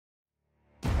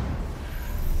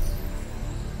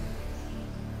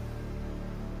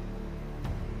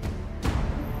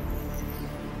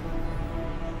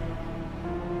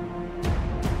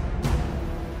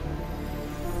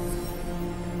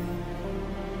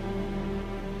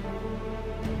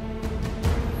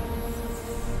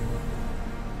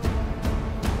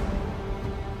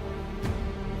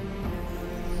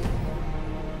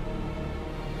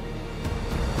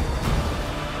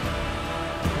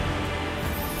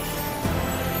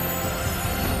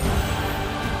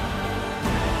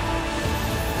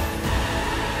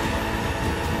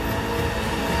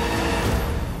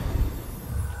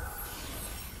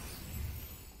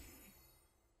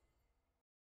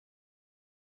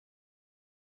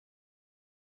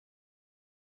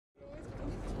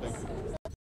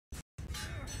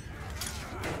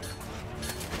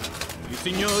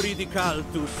signori di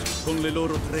Caltus, con le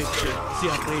loro trecce, si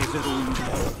arresero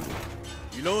umiliati.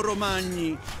 I loro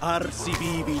magni arsi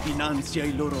vivi dinanzi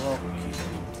ai loro occhi.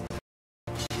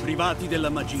 Privati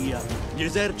della magia, gli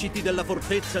eserciti della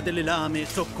fortezza delle lame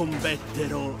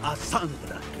soccombettero a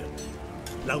Sandrak,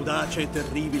 l'audace e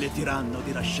terribile tiranno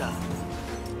di Lascia.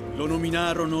 Lo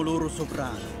nominarono loro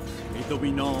sovrano e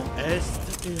dominò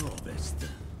est e ovest.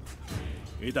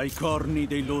 E dai corni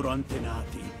dei loro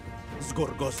antenati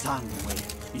sgorgò sangue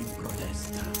in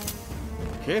protesta.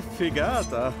 Che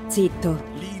figata! Zitto.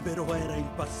 Libero era il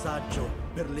passaggio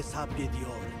per le sabbie di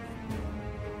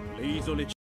Orme. Le isole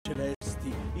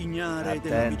celesti, ignare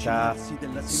dell'avvicinarsi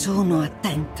della Sono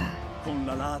attenta. con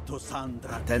l'alato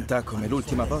Sandra. Attenta come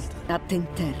l'ultima volta.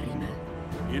 Attenterrima.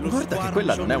 E lo Guarda che sguardo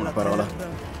quella non è una nella parola. terra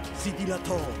si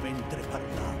dilatò mentre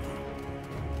parlava,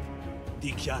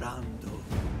 dichiarando: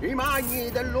 I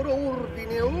magni del loro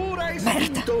ordine ora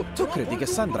estinto. Tu credi che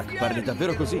Sandrak parli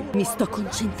davvero così? Mi sto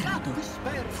concentrando.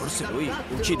 Forse lui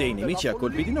uccide i nemici a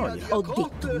colpi di noia. Ho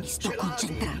detto mi sto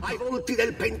concentrando. Ai volti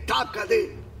del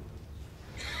pentacade.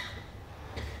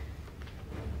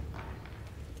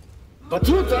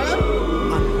 Battuta?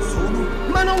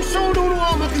 Ma non sono un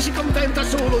uomo che si contenta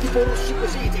solo di porsi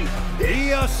quesiti.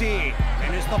 Io sì, me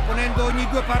ne sto ponendo ogni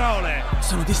 2 parole.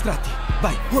 Sono distratti.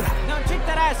 Vai, ora! Non ci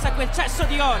interessa quel cesso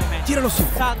di orme! Tiralo su!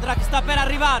 Sandrak sta per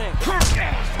arrivare!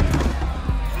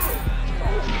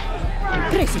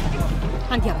 Presi.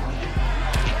 Andiamo.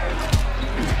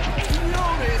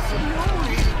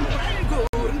 Signori, prego,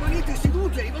 rimanete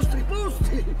seduti ai vostri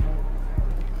posti.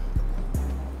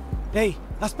 Ehi,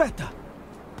 aspetta!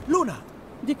 Luna!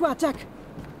 Di qua, Jack.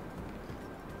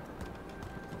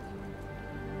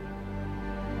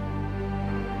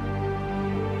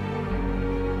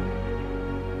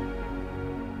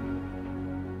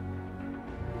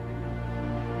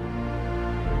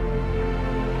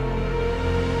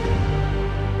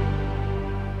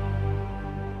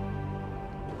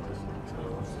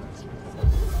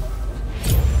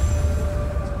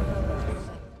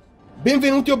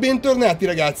 Benvenuti o bentornati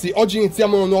ragazzi, oggi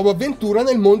iniziamo una nuova avventura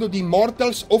nel mondo di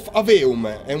Immortals of Aveum.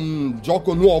 È un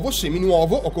gioco nuovo,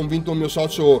 semi-nuovo, ho convinto il mio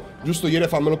socio giusto ieri a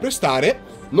farmelo prestare.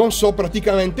 Non so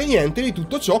praticamente niente di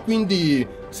tutto ciò, quindi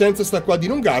senza star qua a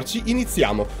dilungarci,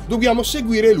 iniziamo. Dobbiamo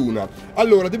seguire Luna.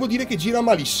 Allora, devo dire che gira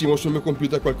malissimo sul mio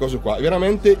computer qualcosa qua, è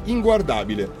veramente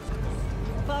inguardabile.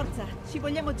 Forza, ci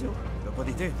vogliamo giù. Dopo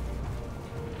di te.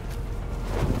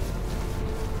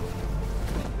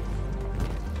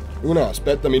 Luna,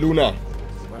 aspettami Luna.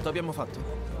 Quanto abbiamo fatto?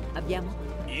 Abbiamo?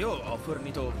 Io ho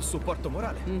fornito supporto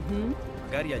morale.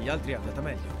 Magari agli altri è andata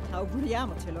meglio.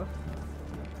 Auguriamocelo.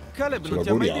 Caleb Ce non ti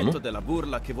ha mai l'auguriamo. detto della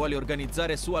burla che vuole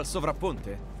organizzare su al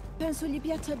sovrapponte? Penso gli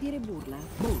piaccia dire burla.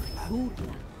 Burla?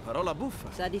 Burla. Parola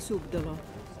buffa. Sa di subdolo.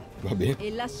 Va bene.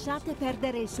 E lasciate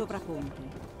perdere il sovrapponte.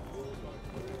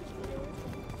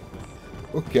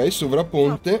 Ok,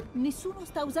 sovrapponte. Nessuno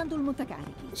sta usando il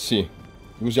montacarichi. Sì.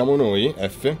 Usiamo noi,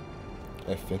 F.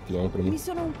 F, attiviamo prima. Mi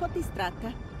sono un po'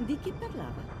 distratta. Di chi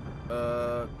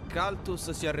parlava?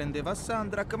 Caltus si arrendeva a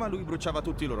Sandrak, ma lui bruciava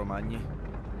tutti i loro magni.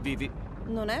 Vivi.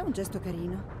 Non è un gesto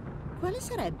carino. Quale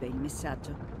sarebbe il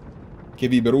messaggio? Che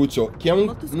vi brucio. Che è un...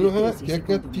 Molto scortesi, che è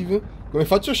secondo cattivo. Come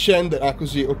faccio a scendere? Ah,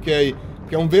 così, ok. Che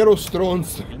è un vero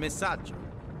stronzo. Il messaggio.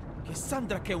 Che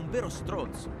Sandrak è un vero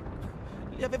stronzo.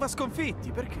 Li aveva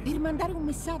sconfitti, perché? Per mandare un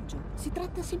messaggio. Si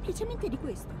tratta semplicemente di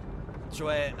questo.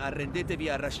 Cioè, arrendetevi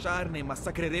a Rasharne e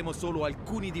massacreremo solo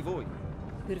alcuni di voi.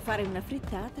 Per fare una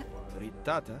frittata,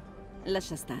 Frittata?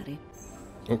 lascia stare.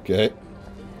 Ok.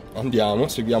 Andiamo,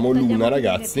 seguiamo Luna,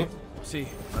 ragazzi. Sì,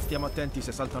 ma stiamo attenti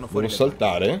se saltano fuori. Devo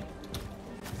saltare.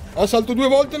 Ah, salto 2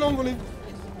 volte, non volevo.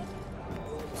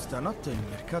 Stanotte il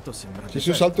mercato sembra... Se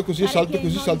io salto così, Pare salto che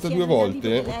così, i salto moli 2 siano volte.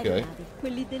 nell'arrivo delle Ok. aeronauti.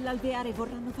 Quelli dell'alveare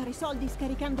vorranno fare soldi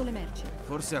scaricando le merci.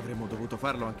 Forse avremmo dovuto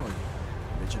farlo anche noi,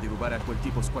 invece di rubare a quel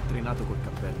tipo squattrinato col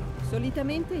cappello.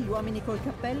 Solitamente gli uomini col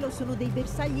cappello sono dei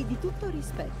bersagli di tutto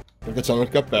rispetto. Perché c'hanno il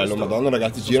cappello. Madonna,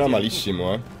 ragazzi, gira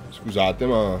malissimo, eh. Scusate,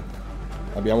 ma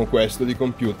abbiamo questo di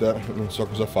computer. Non so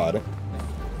cosa fare.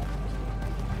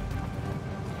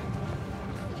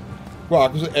 Qua,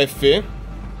 cos'è? F.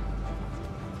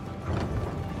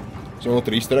 Sono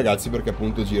triste, ragazzi, perché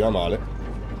appunto gira male.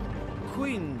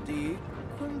 Quindi,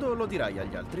 quando lo dirai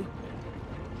agli altri?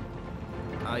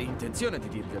 Hai intenzione di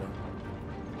dirglielo?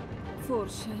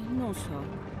 Forse, non so.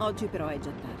 Oggi però è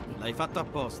già tardi. L'hai fatto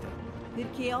apposta.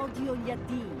 Perché odio gli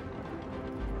addii.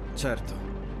 Certo,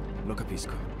 lo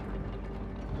capisco.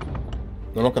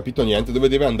 Non ho capito niente. Dove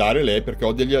deve andare lei? Perché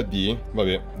odia gli AD?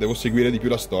 Vabbè, devo seguire di più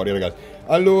la storia, ragazzi.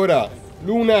 Allora,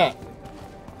 Luna...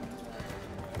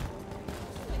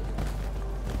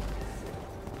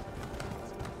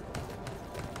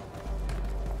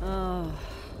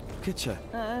 Che c'è?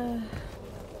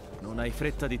 Non hai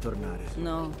fretta di tornare?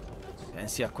 No.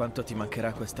 Pensi a quanto ti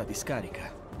mancherà questa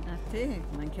discarica? A te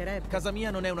mancherebbe. Casa mia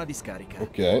non è una discarica.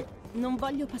 Ok. Non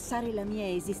voglio passare la mia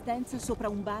esistenza sopra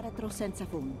un baratro senza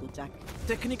fondo, Jack.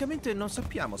 Tecnicamente non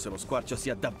sappiamo se lo squarcio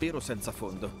sia davvero senza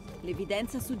fondo.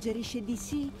 L'evidenza suggerisce di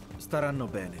sì. Staranno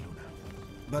bene, Luna.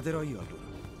 Baderò io a loro.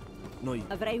 Noi...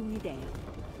 Avrei un'idea.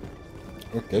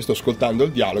 Ok, sto ascoltando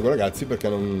il dialogo, ragazzi, perché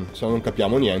se no non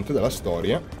capiamo niente della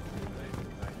storia.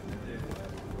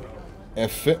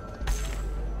 F.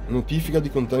 Notifica di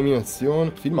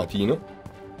contaminazione. Filmatino.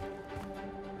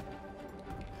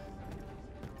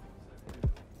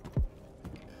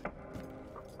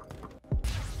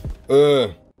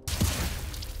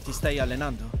 Ti stai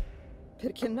allenando?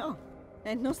 Perché no? È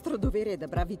il nostro dovere da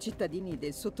bravi cittadini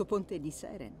del sottoponte di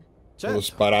Seren. Devo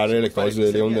sparare le cose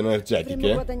delle onde Avremmo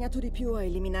energetiche. guadagnato di più a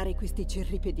eliminare questi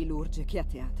cerripedilurge che a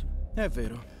teatro. È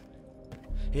vero.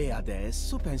 E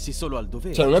adesso pensi solo al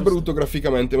dovere. Cioè, non è giusto? brutto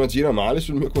graficamente, ma gira male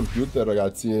sul mio computer,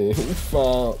 ragazzi.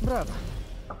 Uffa. Brava.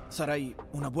 Sarai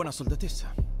una buona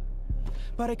soldatessa.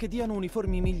 Pare che diano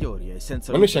uniformi migliori e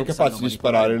senza... Ma noi siamo capaci di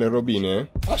sparare le robine?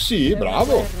 Ah sì, È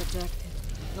bravo. una guerra, Jack.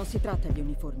 Non si tratta di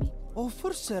uniformi. O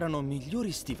forse erano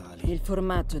migliori stivali. Il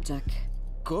formaggio, Jack.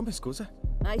 Come, scusa?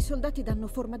 Ai soldati danno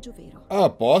formaggio vero. Ah, a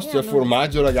posto, E è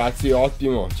formaggio, ragazzi,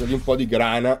 ottimo. C'è lì un po' di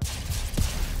grana.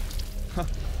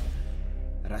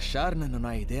 Rasharn non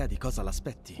ha idea di cosa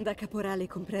l'aspetti. Da caporale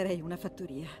comprerei una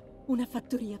fattoria. Una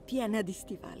fattoria piena di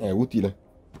stivali. È utile.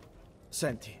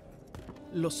 Senti,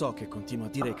 lo so che continuo a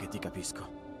dire che ti capisco,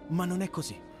 ma non è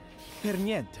così. Per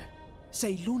niente.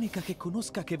 Sei l'unica che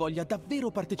conosca che voglia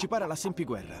davvero partecipare alla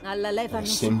sempiguerra. Alla leva non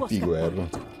si può Sempiguerra.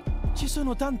 scappare, Jack. Ci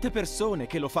sono tante persone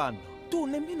che lo fanno. Tu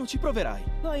nemmeno ci proverai.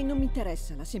 Poi non mi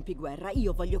interessa la sempiguerra.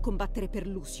 Io voglio combattere per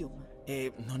Lucium.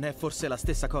 E non è forse la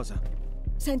stessa cosa?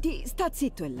 Senti, sta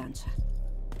zitto e lancia.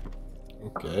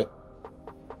 Ok.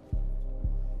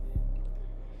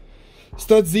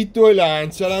 Sta zitto e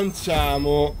lancia,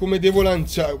 lanciamo. Come devo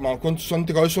lanciare? Ma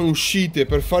quante cose sono uscite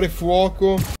per fare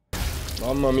fuoco.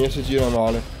 Mamma mia, se gira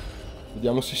male.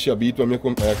 Vediamo se si abitua al mio ecco,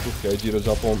 ok, gira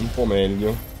già un po'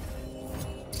 meglio.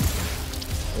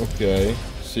 Ok,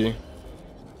 sì.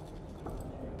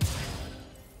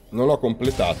 Non l'ho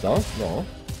completata?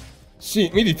 No. Sì,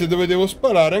 mi dite dove devo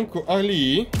sparare ancora? Ah,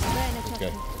 lì? Bene, Ok.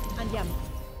 Jack. Andiamo.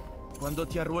 Quando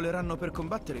ti arruoleranno per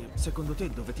combattere, secondo te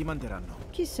dove ti manderanno?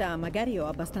 Chissà, magari ho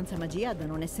abbastanza magia da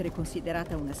non essere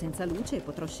considerata una senza luce e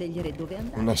potrò scegliere dove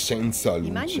andare. Una senza I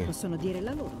magni luce. possono dire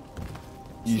la loro.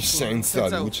 Il senza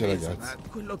luce, offesa, ragazzi. ma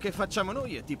quello che facciamo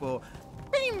noi è tipo...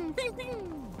 Ping, ping,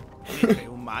 ping. E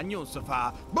un Magnus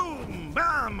fa... Boom,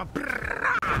 bam,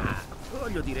 prrrra.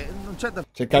 Voglio dire, non c'è da...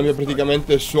 Cioè cambia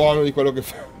praticamente il suono di quello che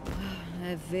fa.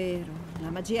 È vero. La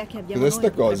magia che abbiamo Cos'è noi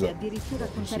sta cosa? potrebbe addirittura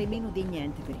contare meno di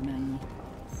niente per i magni.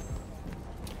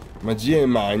 Magia e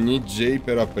magni, J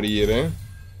per aprire.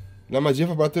 La magia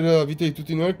fa parte della vita di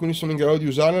tutti noi, alcuni sono in grado di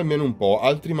usarla almeno un po',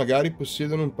 altri magari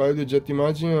possiedono un paio di oggetti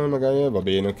magici, ma magari va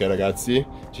bene, ok ragazzi.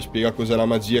 Ci spiega cos'è la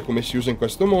magia e come si usa in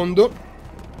questo mondo.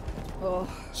 Oh,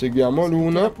 Seguiamo la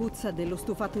Luna. puzza dello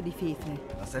stufato di fife.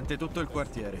 La sente tutto il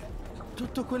quartiere.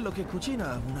 Tutto quello che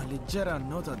cucina ha una leggera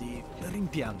nota di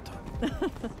rimpianto.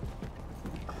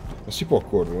 Ma si può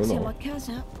correre, Siamo a no?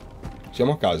 casa?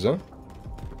 Siamo a casa?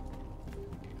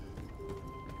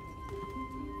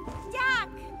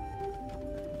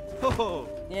 Oh, oh.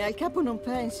 E al capo non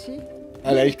pensi?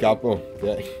 Ah, lei è il capo,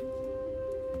 ok.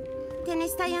 Te ne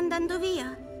stai andando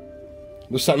via?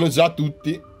 Lo sanno già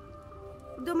tutti.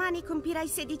 Domani compirai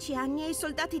 16 anni e i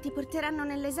soldati ti porteranno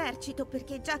nell'esercito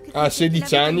perché Jack... Ah,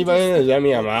 16 anni va nella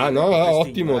mia mano.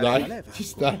 Ottimo, dai. Ci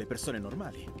sta. Le persone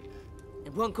normali.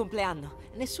 Buon compleanno.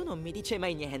 Nessuno mi dice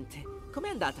mai niente. Com'è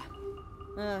andata?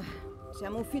 Ah,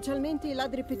 siamo ufficialmente i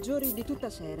ladri peggiori di tutta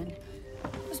Seren.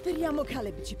 Speriamo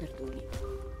Caleb ci perdoni.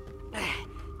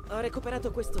 Ho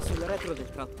recuperato questo sul retro del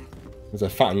trotter. Cos'è,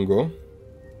 fango?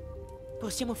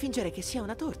 Possiamo fingere che sia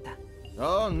una torta.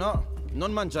 Oh no,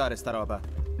 non mangiare sta roba.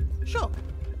 Show.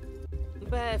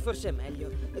 Beh, forse è meglio.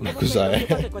 Comunque, cos'è? lo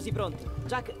stufato è quasi pronto.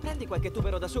 Jack, prendi qualche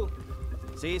tubero da su.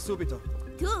 Sì, subito.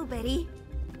 Tuberi?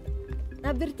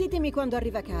 Avvertitemi quando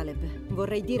arriva Caleb.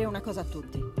 Vorrei dire una cosa a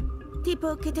tutti.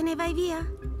 Tipo che te ne vai via?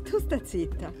 Tu sta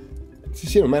zitta.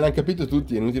 Sì, ormai l'hanno capito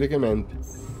tutti, è inutile che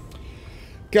menti.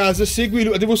 Casa, segui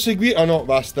Luna. Devo seguire... Ah no,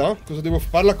 basta. Cosa devo fare?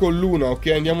 Parla con Luna, ok?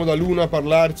 Andiamo da Luna a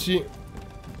parlarci.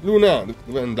 Luna,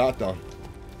 dove è andata?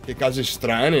 Che case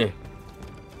strane.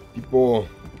 Tipo...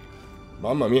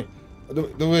 Mamma mia.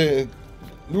 Dove...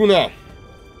 Luna!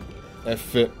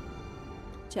 F.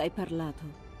 Ci hai parlato?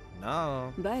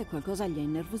 No. Beh, qualcosa li ha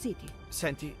innervositi.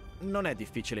 Senti, non è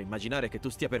difficile immaginare che tu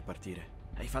stia per partire.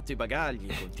 Hai fatto i bagagli,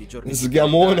 conti i giorni.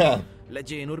 Sgamona!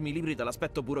 Leggi enormi libri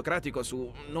dall'aspetto burocratico su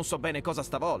non so bene cosa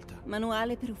stavolta.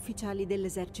 Manuale per ufficiali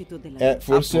dell'esercito della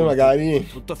Forse Appunto, magari...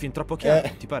 tutto fin troppo chiaro,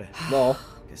 ti pare? No.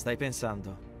 Che stai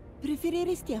pensando?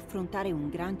 Preferiresti affrontare un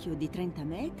granchio di 30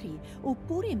 metri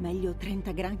oppure è meglio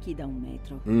 30 granchi da 1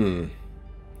 metro?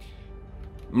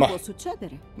 Può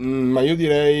succedere. Ma io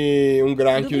direi un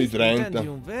granchio di 30. Intendi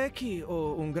un vecchi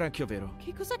o un granchio vero?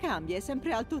 Che cosa cambia? È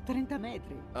sempre alto 30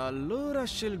 metri. Allora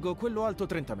scelgo quello alto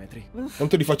 30 metri.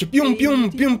 Tanto li faccio pium pium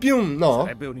pium pium, no?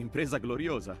 Sarebbe un'impresa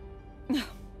gloriosa.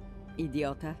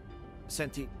 Idiota.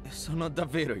 Senti, sono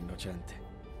davvero innocente.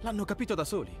 L'hanno capito da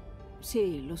soli.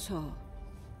 Sì, lo so.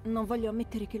 Non voglio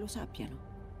ammettere che lo sappiano.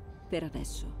 Per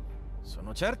adesso.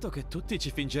 Sono certo che tutti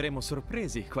ci fingeremo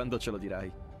sorpresi quando ce lo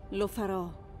dirai. Lo farò.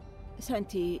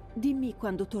 Senti, dimmi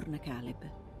quando torna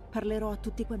Caleb. Parlerò a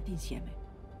tutti quanti insieme.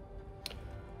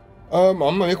 Ah,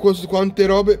 mamma mia, quante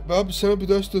robe. Bob sembra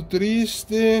piuttosto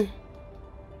triste.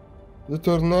 È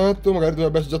tornato, magari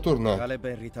dovrebbe essere già tornato. Caleb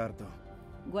è in ritardo.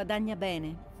 Guadagna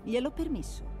bene. Gliel'ho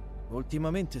permesso.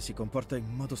 Ultimamente si comporta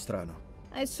in modo strano.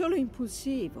 È solo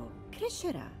impulsivo.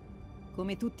 Crescerà.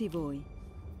 Come tutti voi.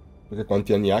 Perché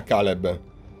quanti anni ha Caleb?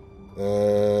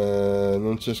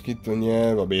 Non c'è scritto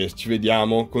niente. Vabbè, ci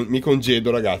vediamo. Mi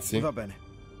congedo, ragazzi. Va bene.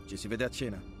 Ci si vede a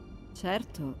cena.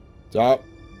 Certo. Ciao.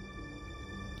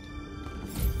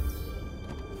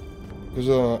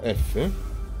 Cosa F?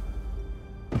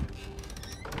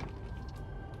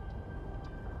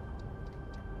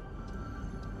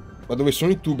 Ma dove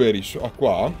sono i tuberi? Ah,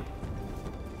 qua?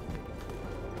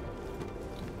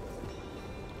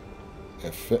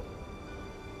 F.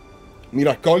 Mi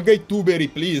raccolga i tuberi,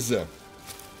 please.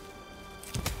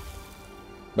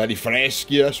 Belli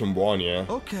freschi, sono buoni,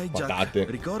 Ok, patate.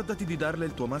 Jack, ricordati di darle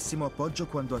il tuo massimo appoggio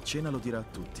quando a cena lo dirà a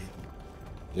tutti.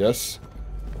 Yes.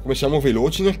 Come siamo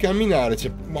veloci nel camminare,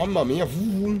 cioè, mamma mia.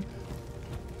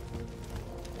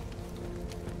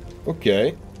 Ok.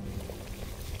 Deve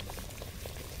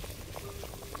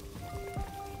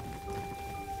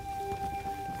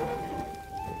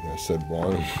essere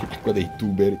buono. Acqua dei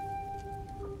tuberi.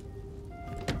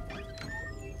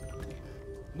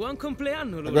 Buon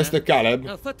compleanno, Luna. Questo è Caleb?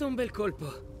 Ho fatto un bel colpo.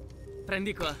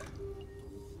 Prendi qua.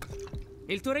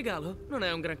 Il tuo regalo non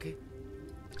è un granché.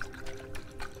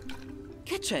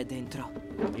 Che c'è dentro?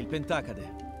 Il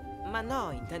pentacade. Ma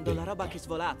no, intendo la roba che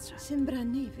svolazza. Sembra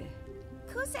neve.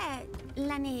 Cos'è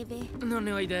la neve? Non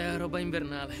ne ho idea, roba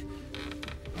invernale.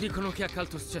 Dicono che a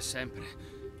Caltus c'è sempre.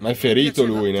 Ma è ferito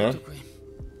Piaceva lui, ne? tutto qui.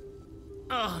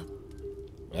 Oh.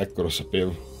 Ecco, lo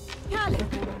sapevo.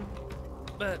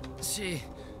 Caleb! Beh, sì.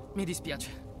 Mi dispiace.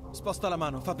 Sposta la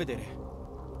mano, fa vedere.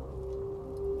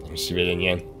 Non si vede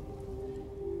niente.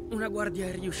 Una guardia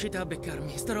è riuscita a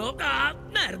beccarmi. Starò... Ah,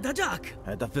 merda, Jack!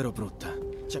 È davvero brutta.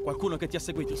 C'è qualcuno che ti ha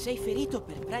seguito? Ti sei ferito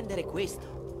per prendere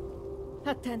questo.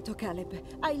 Attento, Caleb.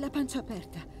 Hai la pancia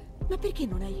aperta. Ma perché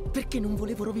non hai... Perché non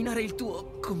volevo rovinare il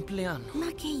tuo compleanno.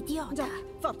 Ma che idiota! Già,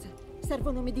 forza.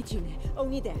 Servono medicine. Ho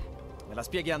un'idea. Me la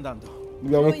spieghi andando.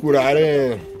 Dobbiamo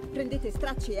curare Prendete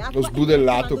stracci e acqua. lo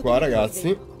sbudellato qua,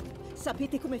 ragazzi.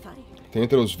 Sapete come fare?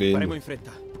 Tenetelo sveglio. Faremo in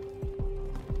fretta.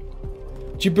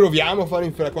 Ci proviamo a fare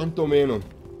in fretta, quantomeno.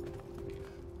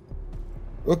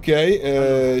 Ok,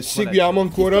 allora, seguiamo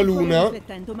ancora Luna.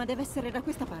 Riflettendo, ma deve essere da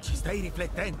questa parte. Ci stai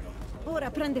riflettendo?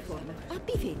 Ora prende forma.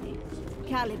 Abbi fede.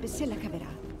 Caleb se la caverà.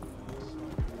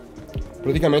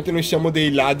 Praticamente noi siamo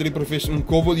dei ladri un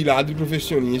covo di ladri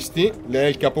professionisti. Lei è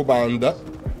il capobanda.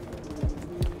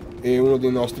 E uno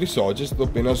dei nostri soci è stato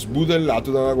appena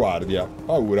sbudellato da una guardia.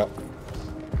 Paura.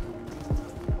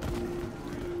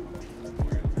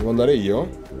 Devo andare io?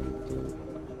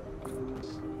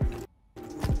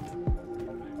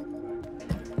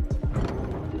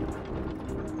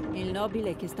 Il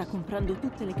nobile che sta comprando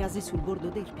tutte le case sul bordo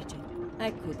d'Erpice.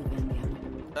 Ecco dove andiamo.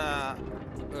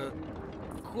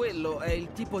 Quello è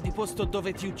il tipo di posto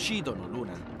dove ti uccidono,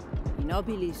 Luna. I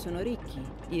nobili sono ricchi.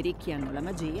 I ricchi hanno la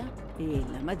magia. E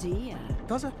la magia...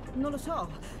 Cosa? Non lo so.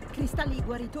 Cristalli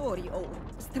guaritori o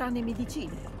strane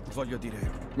medicine. Voglio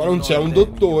dire... Ma non c'è un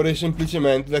dottore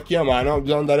semplicemente da chiamare, no?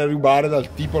 Bisogna andare a rubare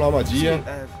dal tipo la magia.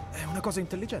 Sì, è una cosa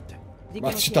intelligente.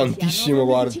 Dicono Ma c'è che tantissimo, siano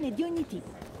guarda. medicine di ogni tipo.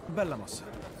 Bella mossa.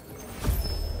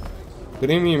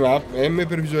 Premi M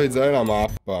per visualizzare la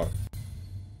mappa.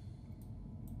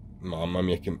 Mamma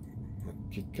mia, che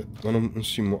ma non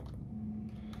si muove.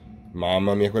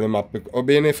 Mamma mia, quelle mappe. Oh,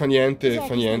 bene, fa niente,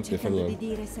 fa niente, fa niente. Di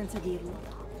dire senza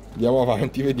dirlo. Andiamo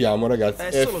avanti, vediamo, ragazzi.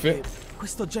 È solo che F.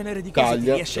 questo genere di cose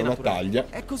Taglia, ti riesce c'è una naturale. taglia.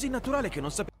 È così naturale che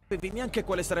non sapevi neanche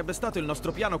quale sarebbe stato il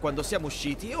nostro piano quando siamo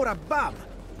usciti. E ora, bam!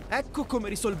 Ecco come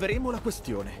risolveremo la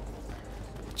questione.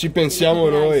 Ci pensiamo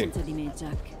noi. Senza di me,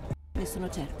 Jack. Ne sono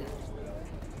certa.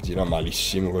 Gira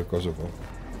malissimo quel coso qua.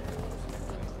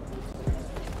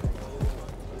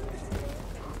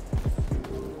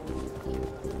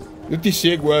 Io ti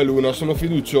seguo, Luna, sono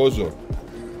fiducioso.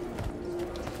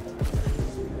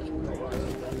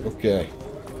 Ok.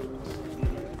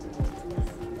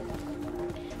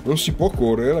 Non si può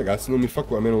correre, ragazzi, non mi fa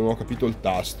qua, almeno non ho capito il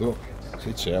tasto,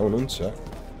 se c'è o non c'è.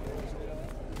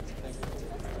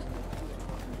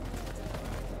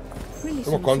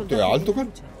 Ma quanto è alto quel...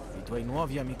 I tuoi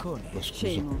nuovi amiconi. Ma scusa.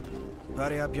 Scemo.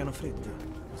 Pare abbiano fretta.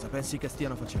 Cosa pensi che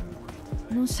stiano facendo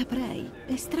qui? Non saprei.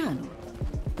 È strano.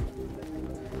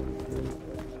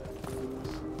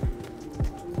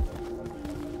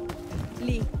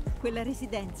 Lì, quella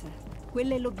residenza.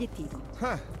 Quello è l'obiettivo.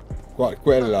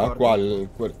 Quella?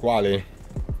 Quale?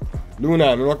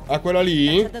 Luna, non ho... Ah, quella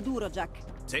lì? Da duro, Jack.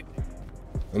 Sì.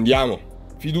 Andiamo.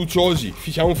 Fiduciosi.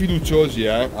 Siamo fiduciosi,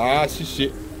 eh. Ah, sì,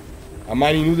 sì. A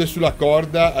mani nude sulla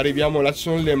corda. Arriviamo là, ci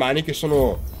sono le mani che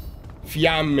sono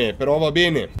fiamme. Però va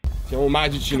bene. Siamo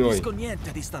magici noi. Non capisco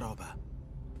niente di sta roba.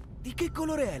 Di che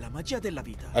colore è la magia della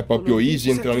vita? È proprio easy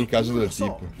entrare in casa del so.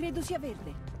 tipo. Credo sia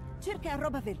verde. Cerca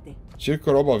roba verde.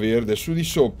 Cerco roba verde. Su di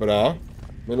sopra.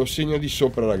 Me lo segno di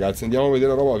sopra, ragazzi. Andiamo a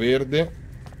vedere la roba verde.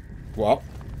 Qua.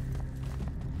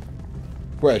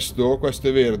 Questo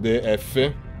è verde.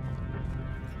 F.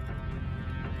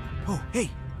 Oh, ehi.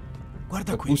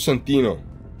 Guarda Il qui. pulsantino.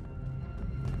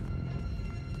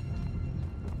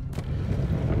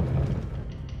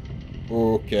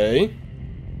 Ok.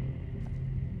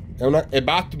 È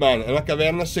Batman. È una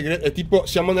caverna segreta. È tipo...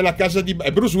 Siamo nella casa di...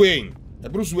 È Bruce Wayne. È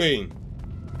Bruce Wayne.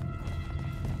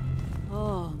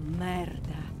 Oh,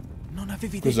 merda. Non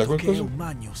avevi Cos'è detto che è qualcosa? un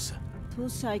Magnus? Tu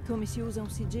sai come si usa un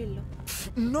sigillo?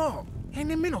 No, e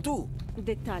nemmeno tu.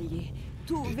 Dettagli.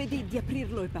 Tu vedi di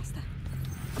aprirlo e basta.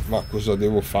 Ma cosa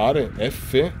devo fare?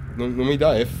 F? Non mi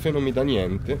dà F, non mi dà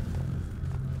niente.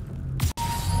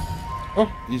 Oh,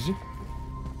 easy.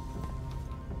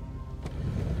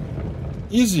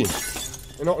 Easy.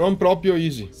 No, non proprio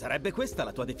easy. Sarebbe questa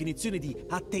la tua definizione di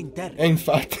atte interne?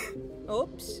 Infatti.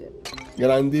 Ops.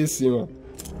 Grandissimo.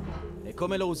 E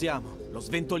come lo usiamo? Lo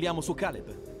sventoliamo su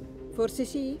Caleb? Forse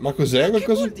sì. Ma cos'è Che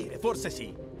qualcosa? vuol dire? Forse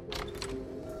sì.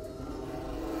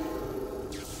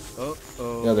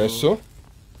 E adesso?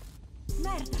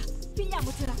 Merda.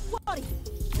 Pigliamocela. Fuori.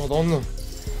 Madonna.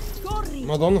 Corri.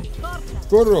 Madonna. Forza.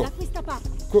 Corro. Da questa parte.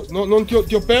 No, non ti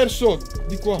ho perso.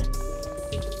 Di qua.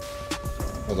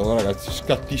 Madonna, ragazzi,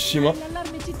 scattissima.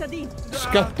 L'allarme cittadino.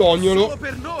 Scattognolo. Solo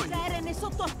per noi. Seren è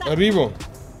sotto attacco. Arrivo.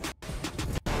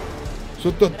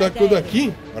 Sotto attacco da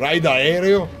chi? Raid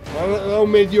aereo? Ma è un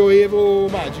medioevo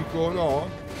magico, no?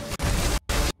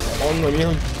 Madonna mia.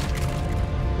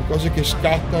 Le cose che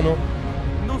scattano.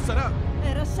 Non sarà.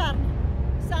 È Rasharn.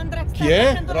 Sandra sta Chi è?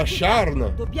 prendendo la Rasharn. città.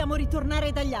 Dobbiamo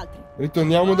ritornare dagli altri.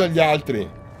 Ritorniamo dagli altri.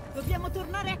 Dobbiamo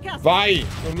tornare a casa. Vai!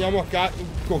 Torniamo a casa.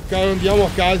 Andiamo a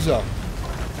casa.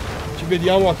 Ci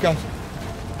vediamo a casa.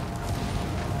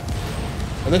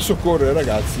 Adesso corre,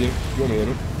 ragazzi. Più o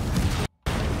meno.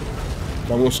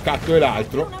 Tra uno scatto e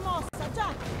l'altro. Una mossa,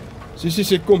 Jack. Sì,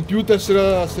 se il computer se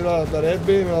la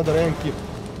darebbe, me la darei anch'io.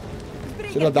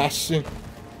 Se la dasse.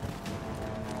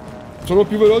 Sono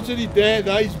più veloce di te,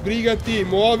 dai, sbrigati,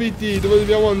 muoviti, dove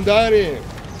dobbiamo andare?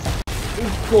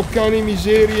 Urco cane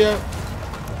miseria.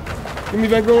 E mi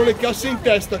vengono le casse in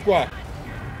testa qua.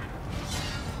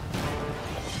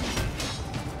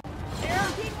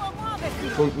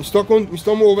 Mi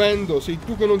sto muovendo, sei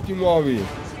tu che non ti muovi.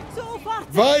 Su, forza.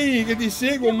 Vai, che ti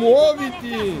seguo,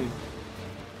 muoviti!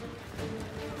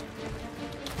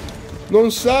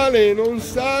 Non sale,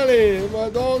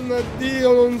 madonna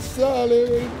Dio, non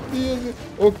sale, Dio.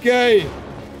 Ok,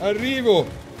 arrivo,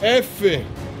 F,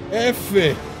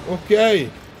 ok.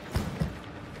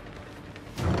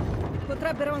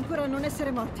 Potrebbero ancora non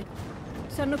essere morti.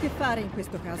 Sanno che fare in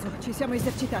questo caso. Ci siamo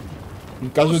esercitati.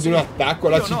 In caso di un attacco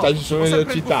alla città ci sono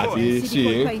esercitati, Sì.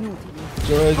 Colpa sì. inutili. Ci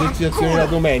sono le esercitazioni la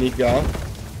domenica,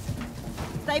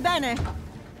 Stai bene?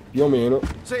 più o meno.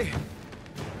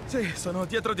 Sì, sono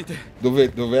dietro di te.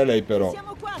 Dov'è lei però?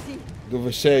 Siamo quasi.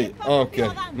 Dove sei? Ah, più ok.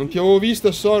 avanti. Non ti avevo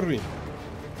vista, sorry.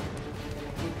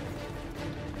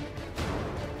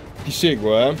 Ti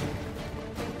seguo, eh.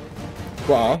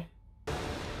 Qua?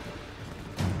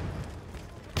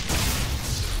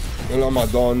 E la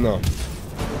madonna.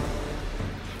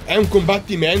 È un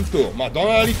combattimento.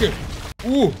 Madonna lì che...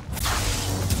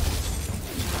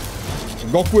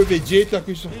 Goku e Vegeta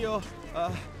qui sono...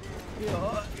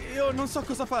 Io non so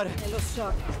cosa fare. È lo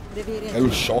shock. Devi reagire. È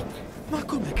lo shock. Ma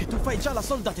com'è che tu fai già la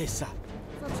soldatessa?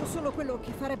 Faccio Faccio solo quello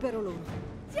che farebbero loro.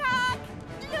 Jak!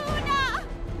 Luna!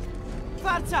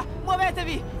 Forza,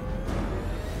 muovetevi!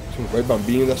 Sono qua i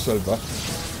bambini da salvare.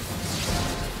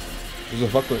 Cosa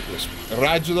fa quel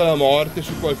raggio della morte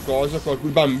su qualcosa? Con i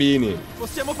bambini.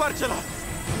 Possiamo farcela!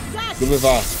 Dove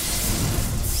va?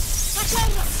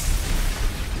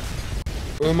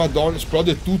 Oh madonna,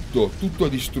 esplode tutto. Tutto è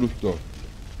distrutto.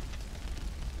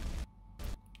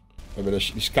 Vabbè,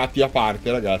 gli scatti a parte,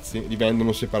 ragazzi. Li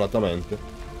vendono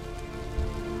separatamente.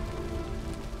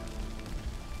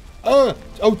 Ah,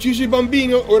 ha ucciso i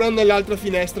bambini. Ora nell'altra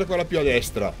finestra, quella più a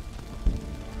destra.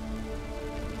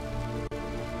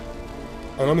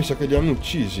 Ah no, mi sa che li hanno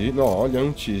uccisi. No, li hanno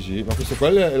uccisi. Ma questa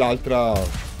quella è l'altra.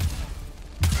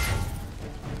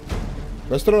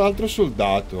 Questo era l'altro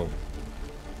soldato.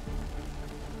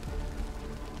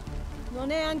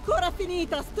 Non è ancora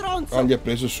finita, stronzo! Ah, gli ha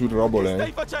preso sul robo lei. Che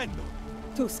stai facendo?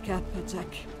 Tu scappa,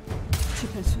 Jack. Ci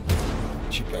penso io.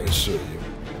 Ci penso io.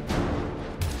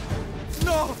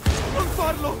 No! Non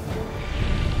farlo!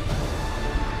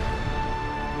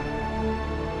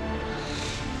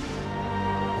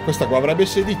 Questa qua avrebbe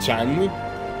 16 anni.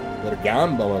 Per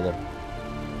gamba, magari.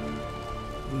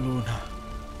 Luna.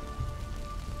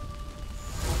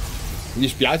 Mi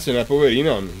dispiace,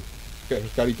 poverino. Per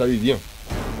carità di Dio.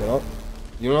 Però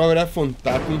io non avrei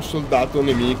affrontato un soldato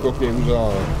nemico che usa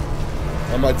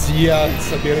la magia, il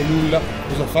sapere nulla.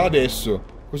 Cosa fa adesso?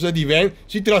 Cosa diventa?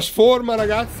 Si trasforma,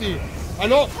 ragazzi. Ah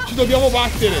no, ci dobbiamo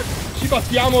battere. Ci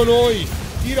battiamo noi.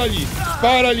 Tiragli,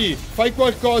 sparagli, fai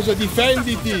qualcosa,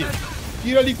 difenditi.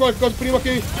 Tiragli qualcosa prima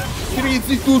che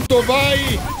strizzi tutto,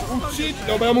 vai. Uccidi.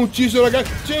 No, abbiamo ucciso,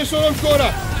 ragazzi. Ce ne sono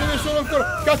ancora. Ce ne sono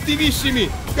ancora. Cattivissimi.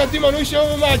 Cattivi, ma noi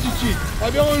siamo magici.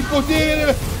 Abbiamo il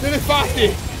potere delle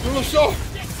fate. Non lo so.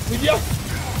 Vediamo.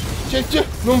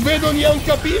 Non vedo neanche,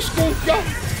 capisco un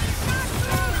cazzo.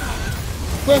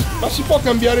 Ma si può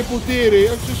cambiare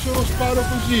potere? Se solo sparo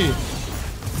così.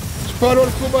 Sparo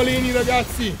arcobaleni,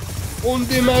 ragazzi.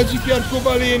 Onde magiche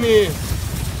arcobalene.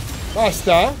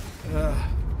 Basta?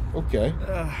 Ok.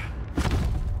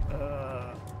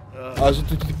 Ha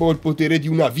tutto tipo il potere di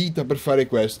una vita per fare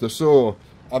questo.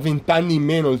 Ha 20 anni in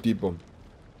meno il tipo.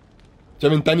 C'ha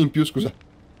 20 anni in più, scusa.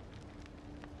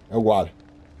 È uguale.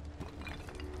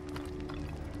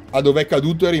 Ah, dov'è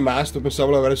caduto è rimasto.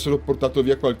 Pensavo l'avessero portato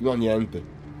via qualcuno. No,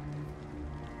 niente.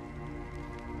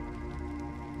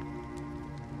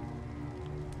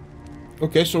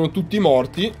 Ok, sono tutti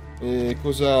morti. E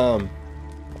cosa...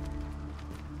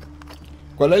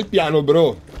 Qual è il piano,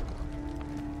 bro?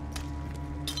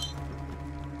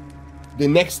 The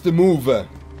next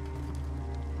move.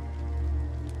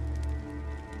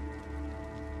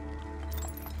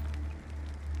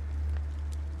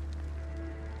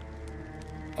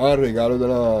 Ah, il regalo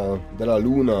della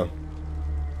luna.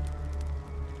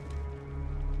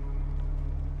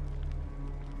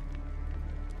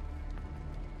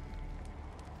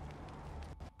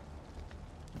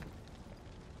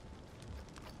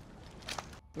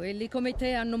 Quelli come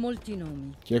te hanno molti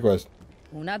nomi. Chi è questo?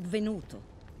 Un avvenuto.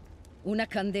 Una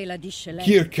candela di scelente.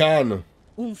 Kirkan.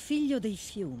 Un figlio dei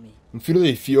fiumi. Un figlio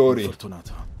dei fiori.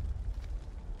 Fortunato.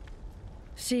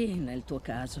 Sì, nel tuo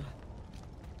caso.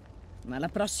 Ma la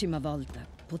prossima volta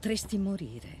potresti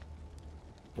morire.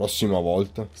 Prossima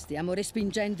volta? Stiamo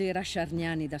respingendo i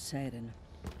rasciarniani da Seren.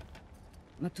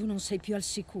 Ma tu non sei più al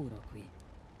sicuro qui.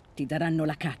 Ti daranno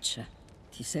la caccia.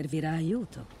 Ti servirà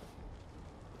aiuto.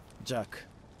 Jack.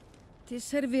 Ti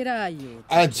servirà aiuto.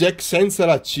 Ah, JAK senza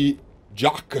la C.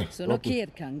 JAK. Sono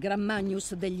Kirkan, Gran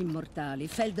Magnus degli Immortali,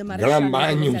 Feldmaresciallo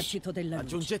dell'esercito della luce.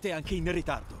 Aggiungete anche in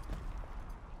ritardo.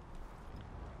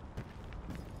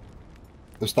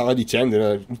 Lo stava dicendo,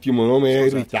 l'ultimo nome è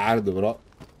in ritardo, però.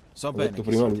 So bene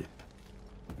prima lui.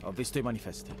 Ho visto i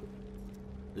manifesti.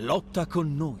 Lotta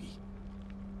con noi.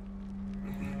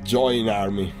 Join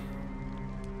Army.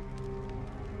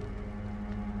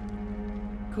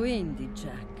 Quindi,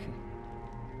 Jack,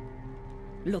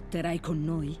 lotterai con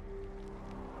noi?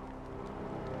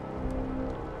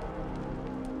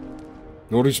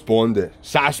 Non risponde.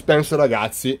 Suspense,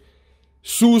 ragazzi.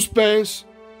 Suspense.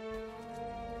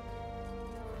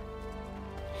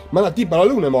 Ma la tipa, la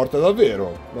luna è morta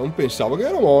davvero? Non pensavo che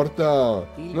era morta.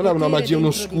 Non è una magia,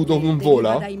 uno scudo, non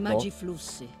vola? Dai magi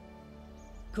flussi.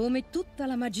 Come tutta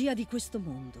la magia di questo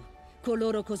mondo.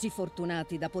 Coloro così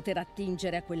fortunati da poter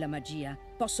attingere a quella magia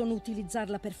possono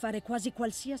utilizzarla per fare quasi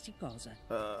qualsiasi cosa.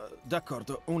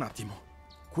 D'accordo, un attimo.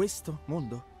 Questo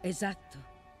mondo? Esatto.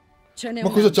 Ce n'è Ma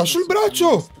cosa c'ha sul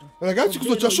braccio? Ragazzi,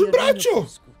 cosa c'ha sul braccio?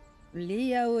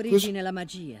 Lì ha origine la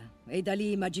magia e da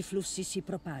lì i magiflussi si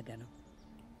propagano.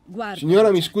 Guarda,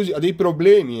 Signora, mi scusi, ha dei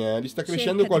problemi, Gli sta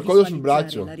crescendo qualcosa sul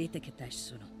braccio. La rete che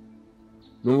tessono.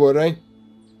 Non vorrei.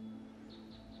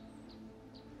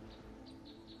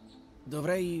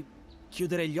 Dovrei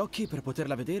chiudere gli occhi per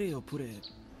poterla vedere oppure...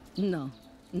 No,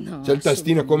 no. C'è il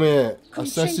tastino come Concentrati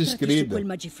Assassin's su Creed. quel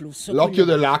magiflusso, L'occhio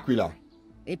dell'aquila.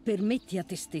 E permetti a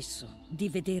te stesso di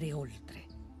vedere oltre.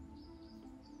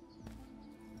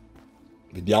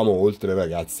 Vediamo oltre,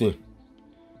 ragazzi.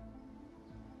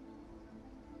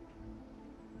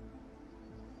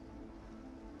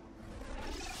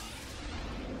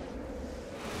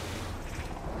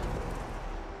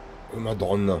 Oh,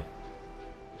 Madonna.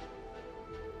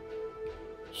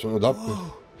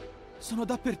 Sono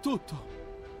dappertutto.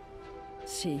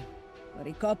 Sì,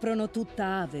 ricoprono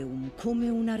tutta Aveum come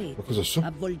una rete,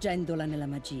 avvolgendola nella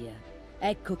magia.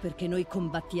 Ecco perché noi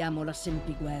combattiamo la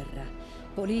sempiguerra.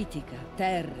 Politica,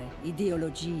 terre,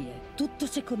 ideologie, tutto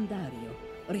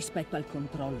secondario rispetto al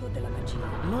controllo della magia.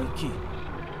 Noi chi?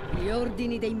 Gli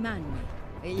ordini dei magni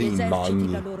e gli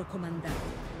eserciti da loro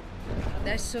comandati.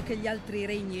 Adesso che gli altri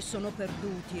regni sono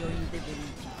perduti o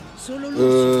indeboliti, solo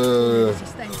loro sono in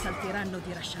resistenza al tiranno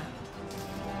di Lascia.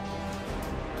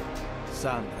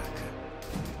 Sandrak.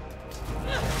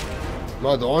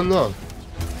 Madonna.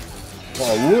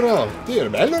 Paura. Sì, è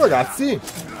bello, ragazzi.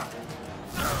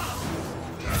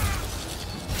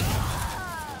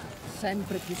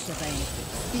 Sempre più sovente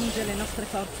spinge le nostre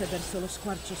forze verso lo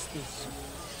squarcio stesso,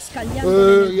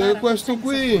 scagliandole nel questo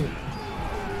qui.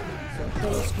 Sotto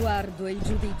lo sguardo e il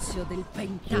giudizio del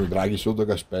pentacolo. Il draghi sotto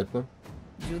che aspetta.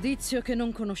 Giudizio che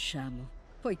non conosciamo,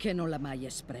 poiché non l'ha mai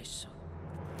espresso.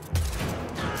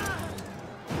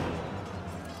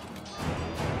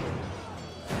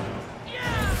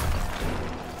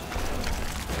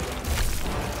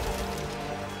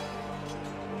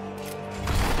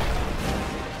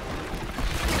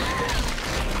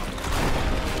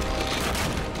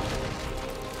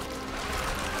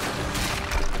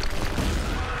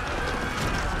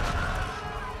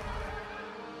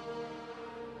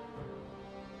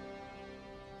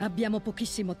 Abbiamo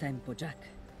pochissimo tempo, JAK.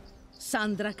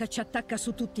 Sandrak ci attacca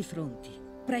su tutti i fronti.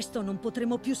 Presto non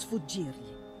potremo più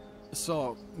sfuggirgli.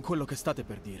 So quello che state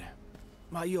per dire,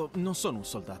 ma io non sono un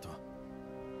soldato.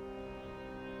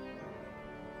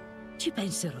 Ci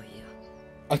penserò io.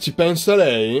 Ah, ci pensa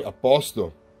lei? A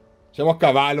posto. Siamo a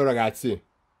cavallo, ragazzi.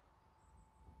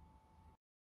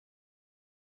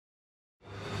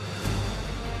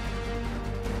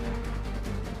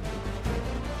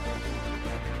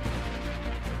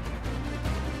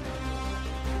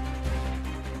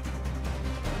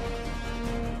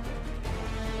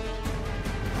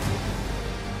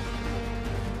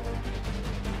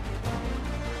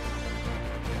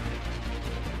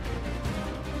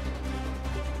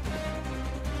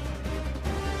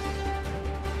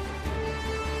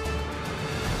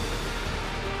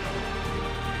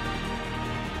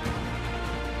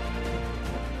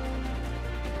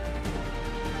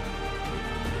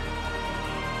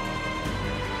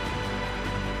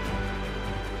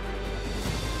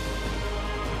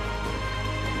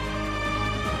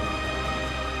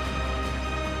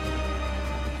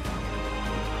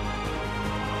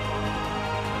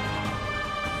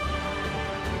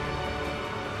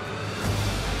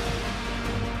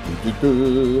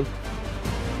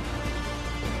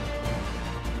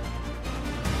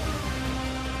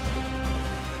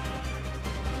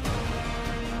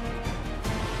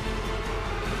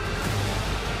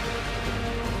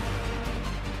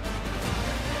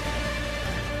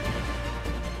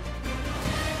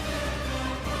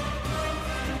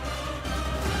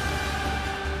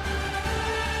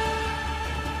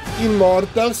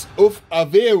 Immortals of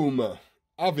Aveum.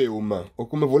 Aveum, o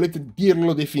come volete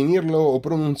dirlo, definirlo o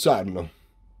pronunciarlo.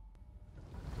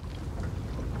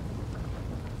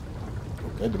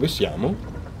 Ok, dove siamo?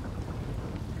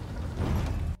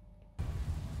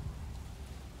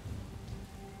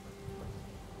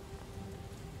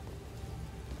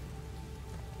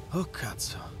 Oh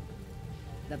cazzo.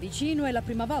 Da vicino è la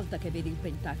prima volta che vedi il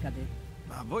pentacade.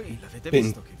 Ma voi l'avete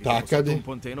visto che viviamo sotto un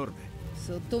ponte enorme?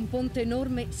 Sotto un ponte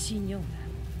enorme, signora.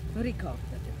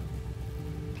 Ricordatelo.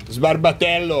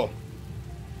 Sbarbatello.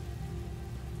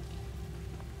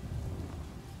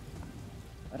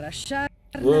 Lascia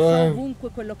fa ovunque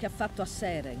quello che ha fatto a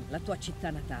Seren, la tua città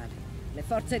natale. Le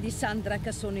forze di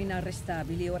Sandrak sono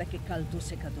inarrestabili ora che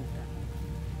Kaltus è caduta.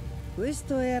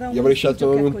 Questo era un Io avrei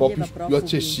scelto che un po' più profughi in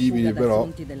accessibili, fuga dai però.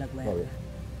 fronti della guerra.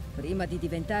 Prima di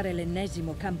diventare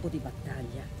l'ennesimo campo di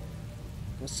battaglia,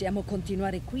 possiamo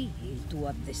continuare qui il tuo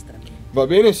addestramento. Va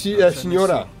bene, sì,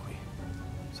 signora.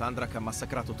 Sandrak ha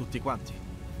massacrato tutti quanti.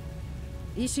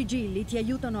 I sigilli ti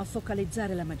aiutano a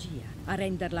focalizzare la magia, a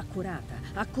renderla accurata,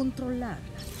 a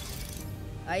controllarla,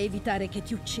 a evitare che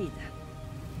ti uccida.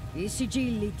 I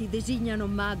sigilli ti designano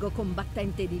mago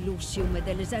combattente di Lucium e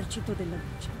dell'esercito della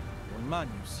luce. Un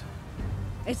Magnus.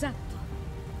 Esatto.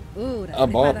 Ora ah,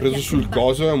 boh, preso sul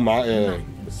coso è un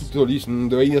tutto lì, non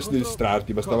dovevi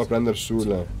addestrarti, bastava prendere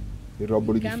sul il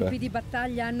robolo di I campi fe. di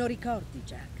battaglia hanno ricordi,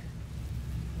 Jack.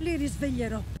 Li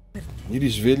risveglierò per te. Li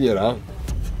risveglierà?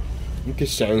 In che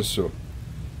senso?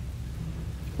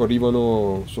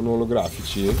 Arrivano, sono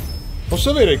olografici? Posso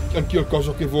avere anch'io il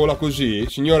coso che vola così?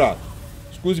 Signora,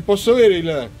 scusi, posso avere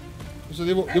il... Cosa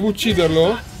devo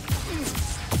ucciderlo?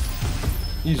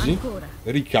 Easy? Ancora.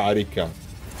 Ricarica.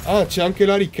 Ah, c'è anche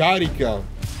la ricarica.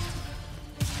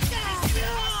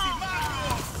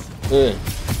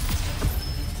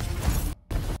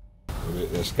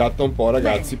 Scatta un po',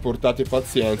 ragazzi, portate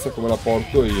pazienza come la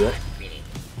porto io.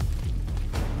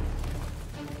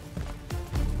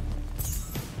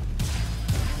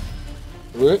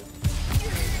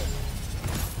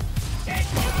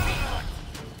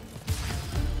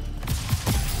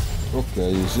 Ok,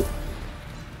 easy.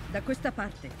 Da questa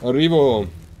parte. Arrivo.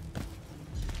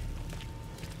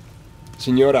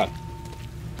 Signora.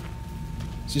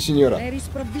 Sì, signora. Eri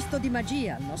sprovvisto di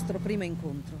magia al nostro primo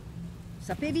incontro.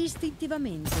 Sapevi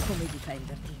istintivamente come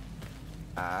difenderti.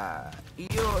 Ah,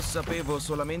 io sapevo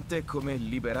solamente come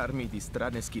liberarmi di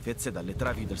strane schifezze dalle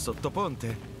travi del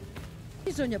sottoponte.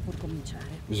 Bisogna pur cominciare.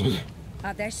 Bisogna.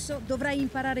 Adesso dovrai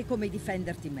imparare come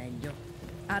difenderti meglio.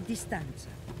 A distanza.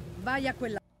 Vai a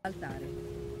quell'altare.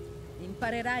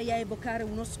 Imparerai a evocare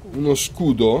uno scudo. Uno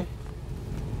scudo?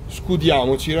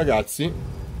 Scudiamoci, ragazzi.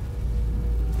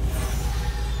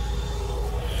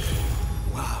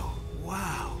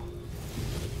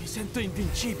 Mi sento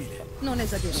invincibile. Non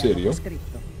esagerare. Serio?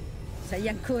 Scritto. Sei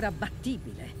ancora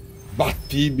battibile.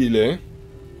 Battibile?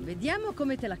 Vediamo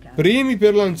come te la cavi. Premi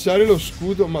per lanciare lo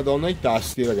scudo. Madonna, i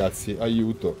tasti, ragazzi.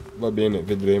 Aiuto. Va bene,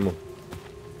 vedremo.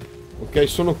 Ok,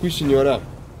 sono qui,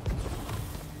 signora.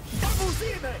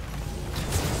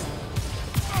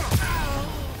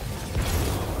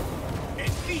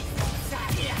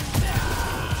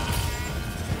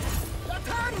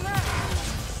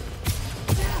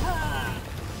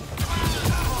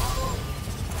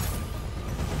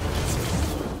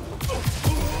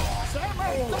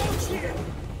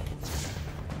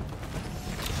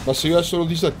 Ma se io adesso lo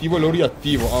disattivo e lo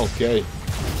riattivo. Ah, ok.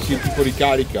 Sì, tipo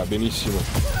ricarica. Benissimo.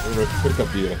 Per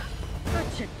capire.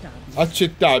 Accettabile.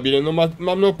 Accettabile. Non ma mi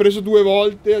hanno preso 2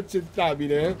 volte.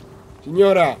 Accettabile.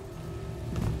 Signora.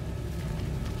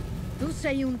 Tu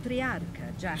sei un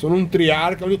triarca, già. Sono un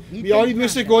triarca. Ogni 2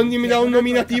 secondi mi dà un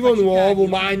nominativo nuovo.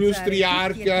 Magnus,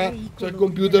 triarca. C'è il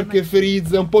computer che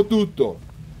frizza. Un po' tutto.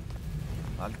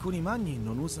 Alcuni magni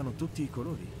non usano tutti i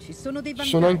colori. Ci sono dei vantaggi.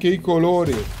 Ci sono anche i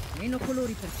colori. Meno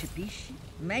colori percepisci,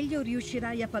 meglio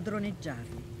riuscirai a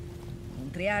padroneggiarli. Un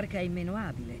triarca è meno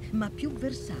abile, ma più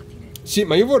versatile. Sì,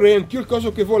 ma io vorrei anch'io il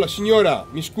coso che vola. Signora,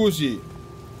 mi scusi.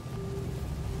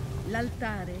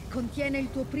 L'altare contiene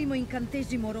il tuo primo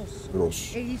incantesimo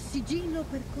rosso. E il sigillo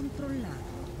per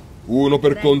controllarlo. Uno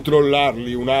per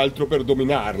controllarli, un altro per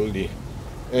dominarli.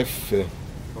 F.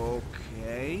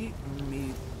 Ok,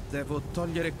 devo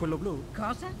togliere quello blu?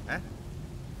 Cosa?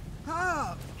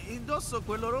 Ah, indosso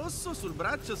quello rosso sul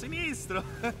braccio sinistro.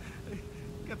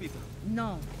 Capito?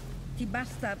 No, ti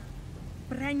basta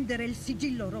prendere il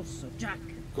sigillo rosso, Jack.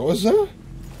 Cosa?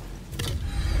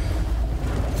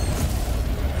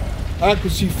 Ah,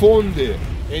 si fonde.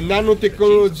 È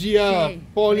nanotecnologia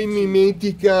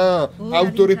polimimetica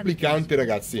autoreplicante,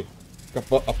 ragazzi.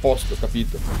 A posto,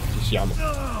 capito? Ci siamo.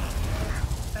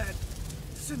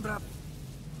 Sembra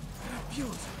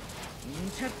rabbioso. In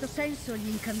un certo senso gli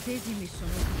incantesimi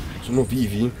sono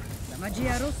vivi? La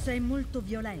magia rossa è molto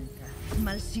violenta,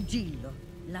 ma il sigillo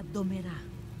la domerà.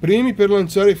 Premi per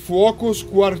lanciare fuoco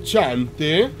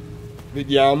squarciante.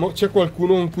 Vediamo, c'è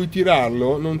qualcuno con cui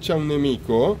tirarlo? Non c'è un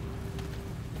nemico?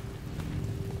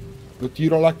 Lo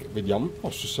tiro alla... Vediamo,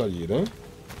 posso salire?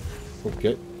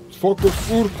 Ok. Fuoco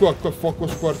spurco, fuoco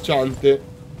squarciante.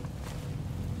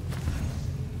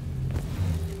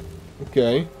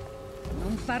 Ok.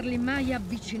 Non farli mai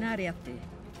avvicinare a te.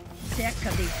 Se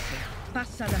accadesse,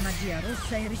 passa la magia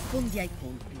rossa e rispondi ai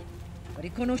colpi.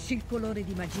 Riconosci il colore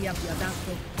di magia più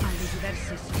adatto alle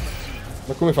diverse situazioni.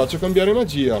 Ma come faccio a cambiare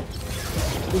magia?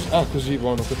 Ah, così,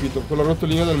 buono, ho capito. Con la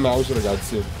rotolina del mouse,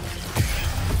 ragazzi.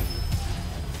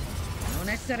 Non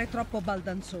essere troppo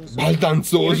baldanzoso.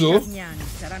 Baldanzoso? I Lascianiani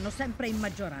saranno sempre in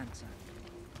maggioranza.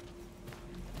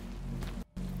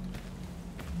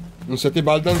 Non siete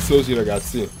baldanzosi,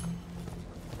 ragazzi.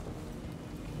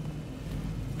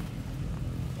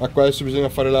 Ah, qua adesso bisogna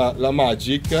fare la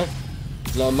magic.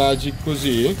 La magic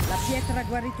così. La pietra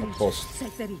guaritrice. Posto. Sei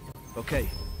ferito. Ok.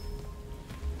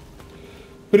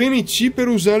 Premi C per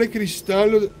usare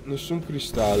cristallo. Nessun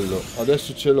cristallo.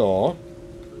 Adesso ce l'ho.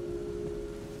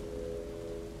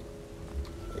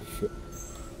 F.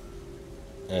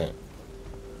 E.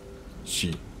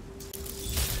 C.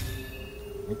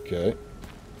 Ok.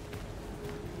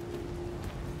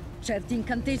 Certi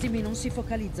incantesimi non si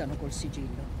focalizzano col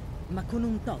sigillo, ma con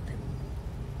un totem.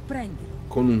 Prendilo.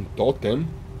 Con un totem?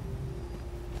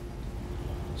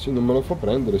 Sì, non me lo fa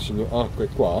prendere, signor. Ah,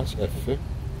 qua, F.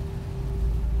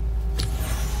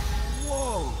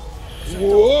 Wow!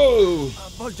 Wow!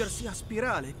 Avvolgersi a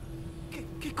spirale.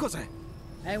 Che cos'è?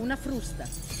 È una frusta.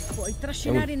 Puoi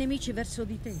trascinare i nemici verso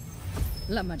di te.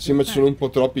 La magia. Sì, ma ci sono un po'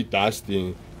 troppi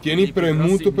tasti. Tieni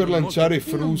premuto per lanciare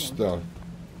frusta.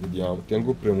 Vediamo,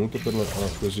 tengo premuto per lanciare. Ah,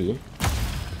 così.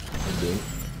 Va bene.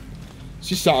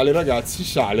 Si sale, ragazzi, si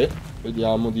sale.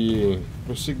 Vediamo di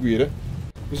proseguire.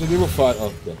 Cosa devo fare? Ah,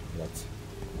 ok, grazie.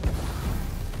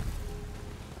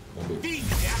 Va bene.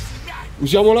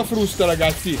 Usiamo la frusta,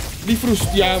 ragazzi. Li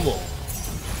frustiamo.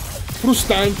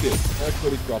 Frustante.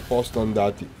 Eccoli qua, a posto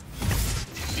andati.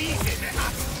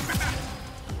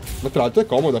 Ma tra l'altro è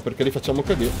comoda perché li facciamo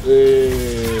cadere.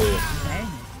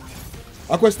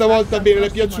 A questa volta bene, le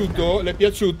è piaciuto? Le è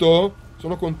piaciuto?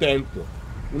 Sono contento.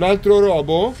 Un altro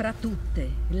robo? Fra tutte,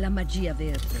 la magia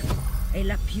verde è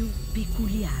la più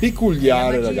peculiare.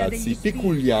 Peculiare, ragazzi,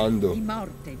 peculiando. Di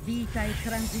morte, vita e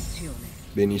transizione.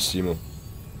 Benissimo.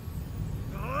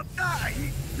 Oh,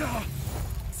 dai! No!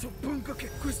 Suppongo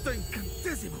che questo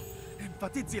incantesimo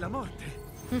enfatizzi la morte.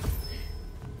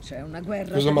 C'è una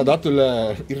guerra. Cosa mi ha dato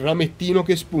il ramettino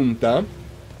che spunta?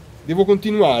 Devo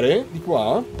continuare? Di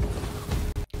qua?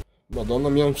 Madonna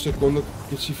mia, un secondo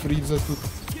che si frizza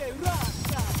tutto.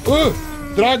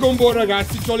 Dragon Ball,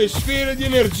 ragazzi, ho le sfere di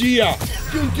energia.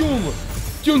 Tium tium.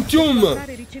 Tium tium.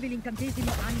 Ricevi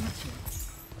l'incantesimo animazione.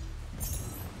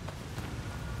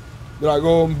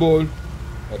 Dragon Ball.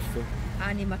 F.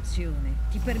 Animazione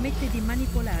ti permette di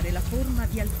manipolare la forma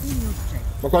di alcuni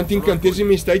oggetti. Ma quanti incantesimi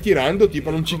mi stai tirando?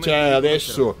 Tipo non ci c'è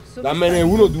adesso. Dammene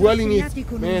uno, due all'inizio.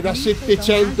 Me ne da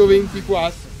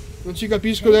 724. Non ci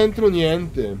capisco dentro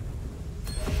niente.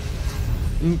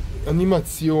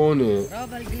 Animazione.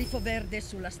 Trova il glifo verde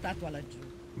sulla statua laggiù.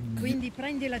 Quindi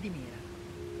prendila di mira.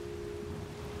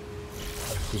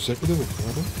 Cos'è che devo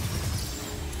fare?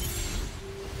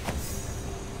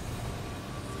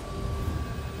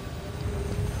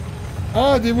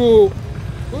 Ah, devo...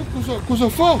 cosa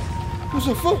fa?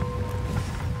 Cosa fa?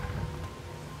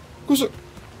 Cosa...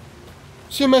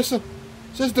 Si è messa...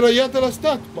 Si è sdraiata la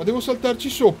statua. Ma devo saltarci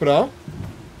sopra?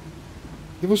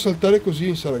 Devo saltare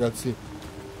così, sa, ragazzi.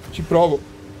 Ci provo.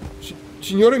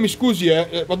 Signore, mi scusi,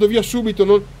 vado via subito.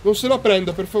 Non se la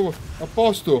prenda, per favore. A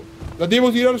posto. La devo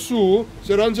tirare su?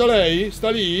 Si arrangia lei? Sta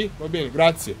lì? Va bene,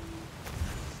 grazie.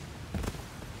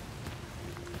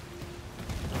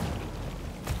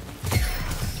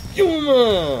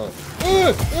 Yuma!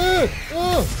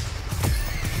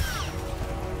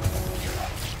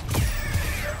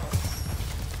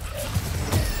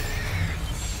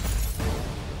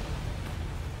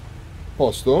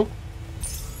 Posto?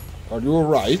 Are you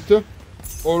alright?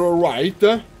 All alright?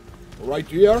 Right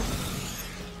here?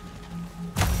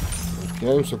 Ok,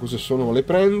 non so cosa sono, ma le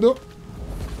prendo.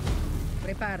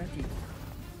 Preparati.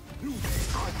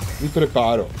 Mi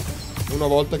preparo. Una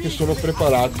volta che sono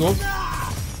preparato.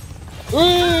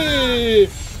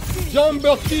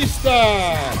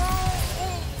 Giambattista!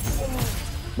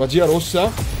 Magia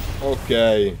rossa?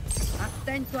 Ok.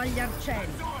 Attento agli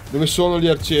arcieri. Dove sono gli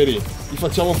arcieri? Li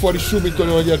facciamo fuori subito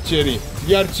noi gli arcieri.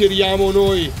 Li arcieriamo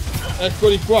noi.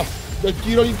 Eccoli qua. Bel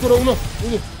tiro ancora uno.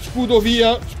 Scudo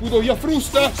via,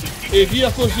 frusta. E via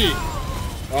così.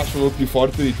 Ah, sono il più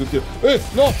forte di tutti.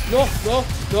 No.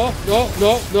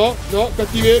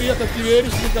 Cattiveria,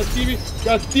 siete cattivi.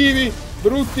 Cattivi,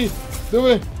 brutti.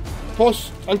 Dove?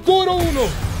 Posso? Ancora uno.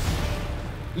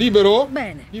 Libero?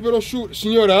 Bene. Libero su.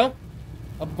 Signora?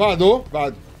 Vado?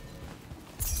 Vado.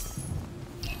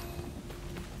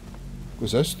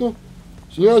 Cos'è sto?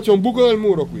 Signora, c'è un buco nel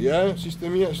muro qui,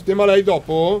 sistema lei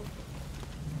dopo?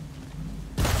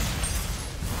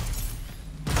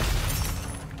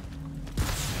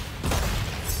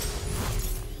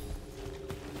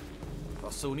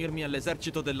 Posso unirmi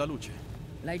all'esercito della luce?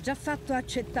 L'hai già fatto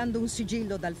accettando un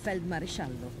sigillo dal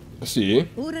feldmaresciallo. Sì?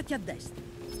 Ora ti addestri.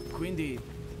 Quindi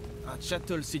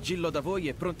accetto il sigillo da voi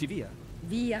e pronti via?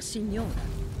 Via, signora.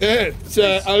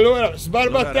 Cioè, allora,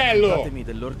 sbarbatello! Allora,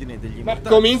 dell'ordine degli ma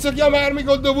Immortali. comincia a chiamarmi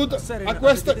col dovuto a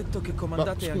questa... Avete detto che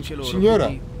comandate ma, anche loro,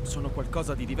 signora, sono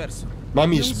qualcosa di diverso. ma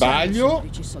mi sbaglio?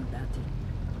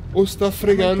 O sta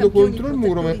fregando contro il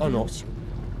muro? Ah no,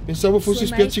 pensavo fosse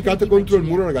spiaccicata contro il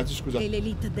muro, ragazzi, scusate. E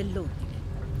l'elite dell'ordine.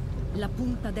 La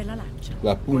punta della lancia.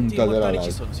 La punta della lancia.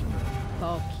 Ci sono, signora?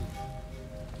 Pochi.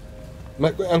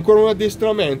 Ma è ancora un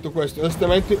addestramento questo?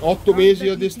 Addestramento, 8 mesi di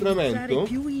addestramento?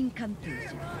 Più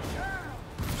incantesimi.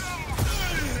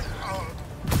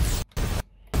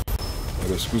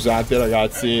 Vabbè, scusate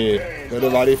ragazzi per le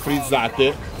varie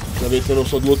frizzate. Se avete, non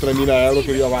so, 2 o 3 mila euro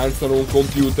che vi avanzano un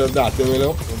computer,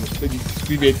 datemelo.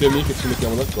 Scrivetemi che ci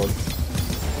mettiamo d'accordo.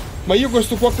 Ma io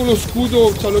questo qua con lo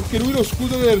scudo, c'ha anche lui lo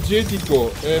scudo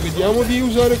energetico. Vediamo di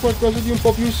usare qualcosa di un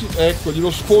po' più... Ecco,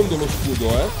 glielo sfondo lo scudo,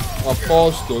 A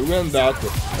posto, lui è andato.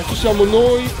 Adesso siamo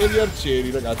noi e gli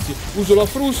arcieri, ragazzi. Uso la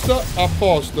frusta, a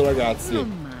posto, ragazzi.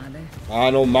 Non male.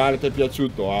 Ah, non male, ti è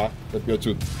piaciuto, ti è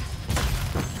piaciuto.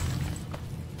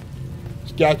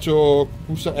 Schiaccio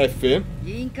F.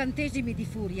 Gli incantesimi di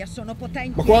furia sono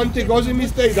potenti. Ma quante cose mi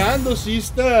stai dando,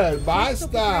 sister?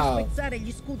 Basta! Spezzare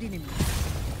gli scudi nemici.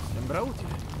 Sembra utile.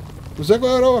 Cos'è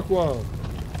quella roba qua?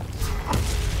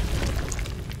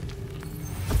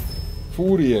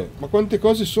 Furie. Ma quante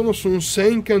cose sono? Sono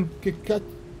 6 che cazzo...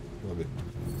 Vabbè.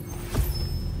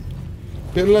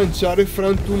 Per lanciare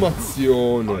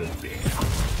frantumazione.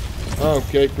 Ah,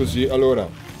 ok, così. Allora,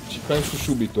 ci penso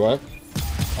subito,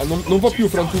 Ah, non va più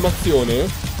frantumazione?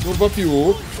 Non va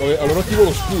più? Vabbè, allora attivo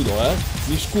lo scudo,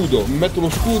 Mi scudo, mi metto lo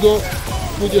scudo.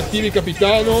 Scudi attivi,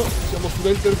 capitano. Siamo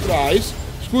sull'Enterprise.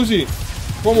 Scusi,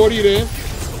 può morire?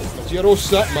 Magia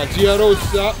rossa, magia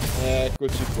rossa.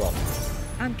 Eccoci qua.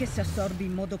 Anche se assorbi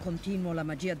in modo continuo la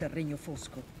magia del regno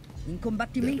fosco, in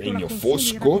combattimento la consumi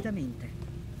fosco? rapidamente.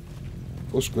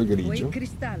 Fosco e grigio. Quei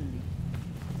cristalli,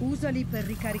 usali per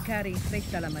ricaricare in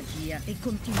fretta la magia e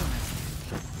continuare.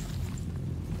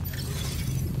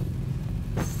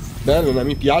 Bello,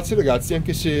 mi piace ragazzi,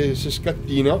 anche se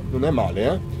scattina, non è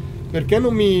male, Perché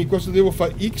non mi... Cosa devo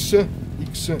fare? X.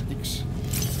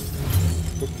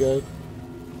 Ok.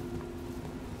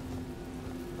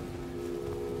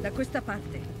 Da questa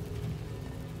parte,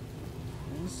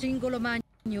 un singolo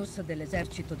Magnus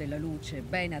dell'esercito della luce,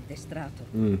 ben addestrato,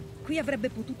 qui avrebbe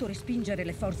potuto respingere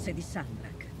le forze di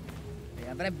Sandrak e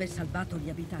avrebbe salvato gli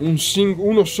abitanti.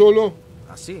 Uno solo?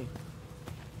 Ah sì?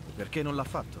 Perché non l'ha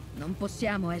fatto? Non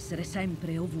possiamo essere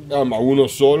sempre ovunque. Ah, ma uno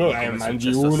solo?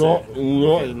 Mangi uno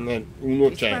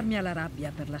c'è. Risparmia la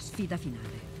rabbia per la sfida finale.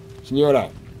 Signora,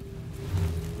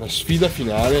 la sfida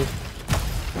finale,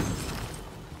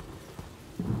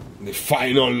 the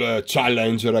final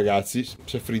challenge, ragazzi.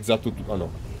 Si è frizzato tutto. Ah no.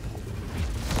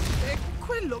 E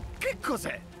quello che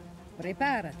cos'è?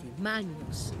 Preparati,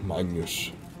 Magnus.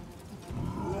 Magnus.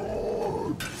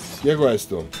 Chi è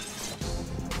questo?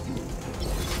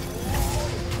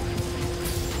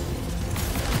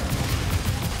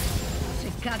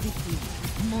 Se cadi qui,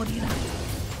 morirai.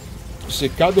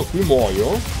 Se cado qui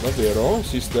muoio? Davvero?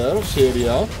 Sister?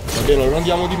 Seria? Va bene, allora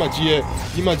andiamo di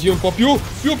magie un po' più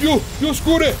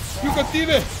oscure, più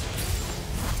cattive.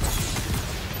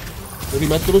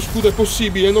 Rimetto lo scudo, è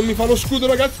possibile? Non mi fa lo scudo,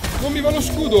 ragazzi. Non mi fa lo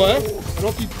scudo,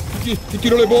 Però ti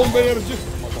tiro le bombe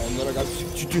energetiche. Madonna, ragazzi.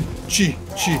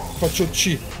 Faccio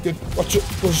C. Faccio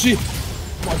così.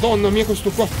 Madonna mia, questo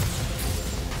qua.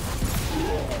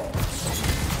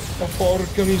 Ma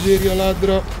porca miseria,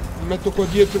 ladra. Mi metto qua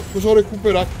dietro. Cosa ho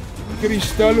recuperato?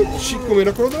 Cristallo. Sì, come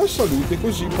era quello della salute.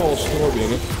 Così posto, va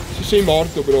bene. Se sei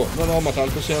morto, però. No, ma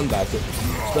tanto sei andato.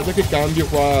 Aspetta che cambio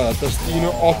qua.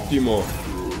 Tastino.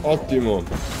 Ottimo.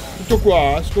 Tutto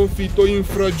qua. Sconfitto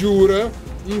infragiura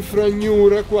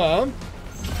qua.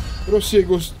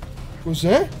 Proseguo.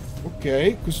 Cos'è?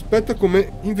 Ok. Aspetta,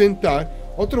 come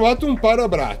inventare. Ho trovato un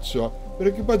parabraccio. Per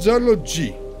equipaggiarlo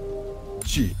G.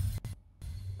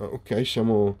 Ok,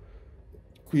 siamo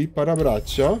qui,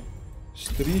 parabraccia,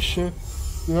 strisce,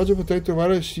 viaggio potrei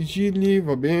trovare sigilli,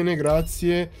 va bene,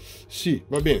 grazie. Sì,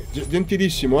 va bene,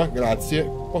 gentilissimo, grazie.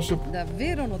 Posso...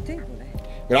 Davvero notevole.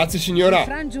 Grazie signora. I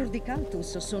Frangiur di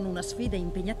Cantus sono una sfida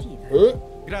impegnativa.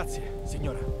 Grazie,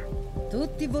 signora.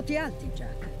 Tutti voti alti,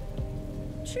 Jack.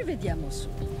 Ci vediamo su.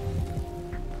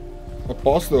 A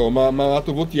posto, ma ha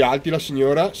dato voti alti la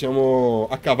signora. Siamo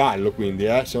a cavallo, quindi,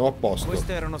 siamo a posto.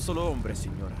 Queste erano solo ombre,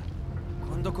 signora.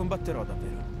 Quando combatterò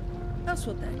davvero? A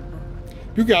suo tempo.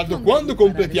 Più che altro, quando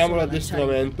completiamo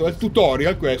l'addestramento? È il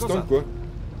tutorial questo ancora?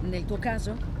 Nel tuo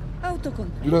caso?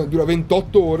 Autocontrollo. Dura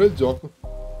 28 ore il gioco.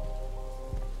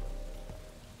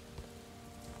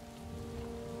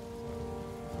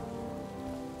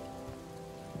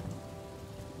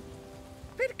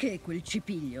 Perché quel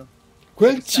cipiglio?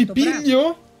 Quel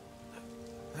cipiglio?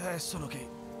 È solo che...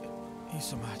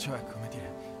 Insomma, cioè, come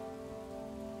dire...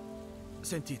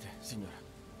 Sentite, signora.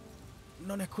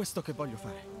 Non è questo che voglio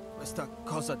fare. Questa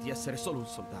cosa di essere solo un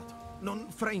soldato. Non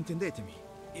fraintendetemi.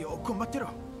 Io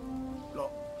combatterò.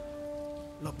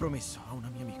 L'ho promesso a una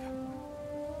mia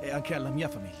amica. E anche alla mia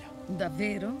famiglia.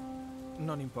 Davvero?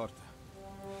 Non importa.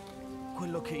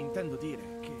 Quello che intendo dire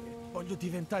è che voglio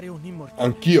diventare un immortale.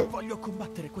 Anch'io. Voglio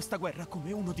combattere questa guerra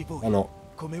come uno di voi. Ah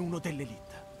no. Come uno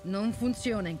dell'elite. Non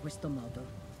funziona in questo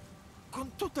modo.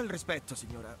 Con tutto il rispetto,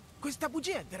 signora, questa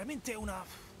bugia è veramente una...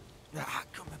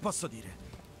 come posso dire?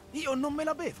 Io non me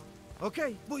la bevo,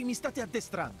 ok? Voi mi state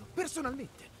addestrando,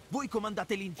 personalmente. Voi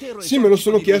comandate l'intero... Sì, me lo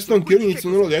sono chiesto anch'io all'inizio,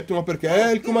 non l'ho detto, ma perché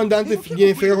il comandante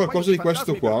gliene frega qualcosa di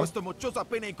questo qua? Questo moccioso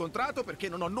appena incontrato perché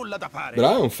non ho nulla da fare.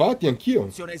 Bravo, infatti, anch'io.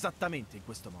 Funziona esattamente in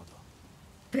questo modo.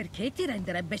 Perché ti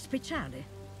renderebbe speciale?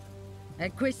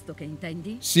 È questo che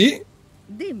intendi? Sì.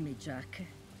 Dimmi, Jack,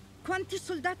 quanti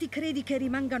soldati credi che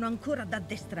rimangano ancora da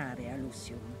addestrare a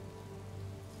Lucium?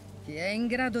 Chi è in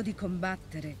grado di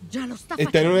combattere già lo sta facendo.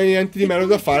 E te non hai niente di meglio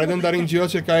da fare ad andare in giro a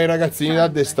cercare i ragazzini da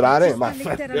addestrare? Ma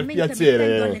per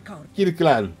piacere,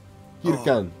 Kirkland.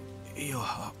 Io...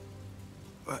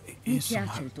 Mi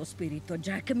piace il tuo spirito,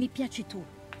 Jack, mi piaci tu.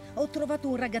 Ho trovato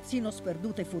un ragazzino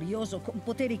sperduto e furioso con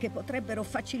poteri che potrebbero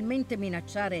facilmente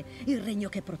minacciare il regno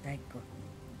che proteggo.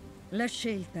 La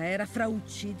scelta era fra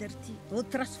ucciderti o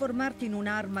trasformarti in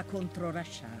un'arma contro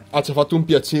Lascia. Ah, ci ha fatto un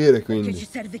piacere, quindi. Che ci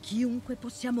serve chiunque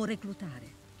possiamo reclutare.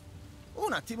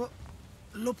 Un attimo,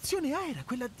 l'opzione A era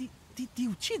quella di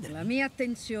uccidere. La mia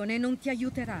attenzione non ti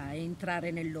aiuterà a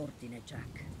entrare nell'ordine,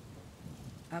 Jack.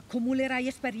 Accumulerai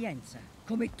esperienza,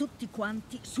 come tutti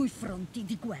quanti, sui fronti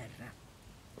di guerra.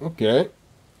 Ok.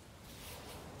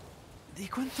 Di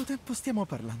quanto tempo stiamo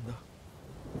parlando?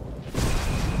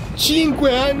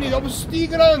 5 anni dopo sti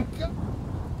granca.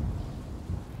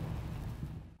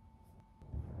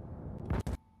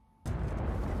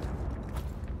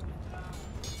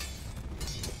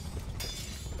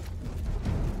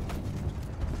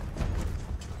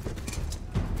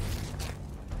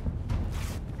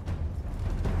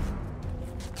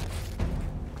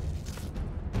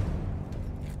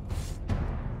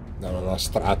 Danno una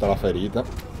strata alla ferita.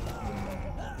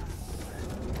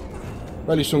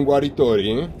 Quelli sono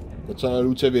guaritori? C'è la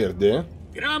luce verde?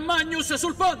 Gran Magnus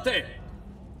sul ponte!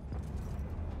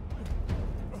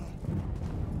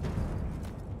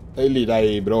 Stai lì,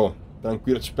 dai, bro.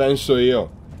 Tranquillo, ci penso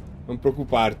io. Non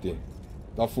preoccuparti.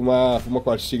 No, fuma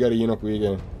qua il sigarino qui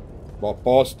che... Boh,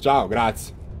 posto. Ciao,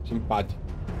 grazie. Simpatico.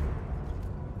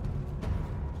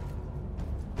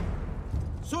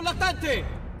 Sull'attenti!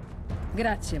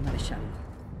 Grazie, maresciallo.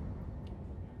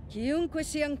 Chiunque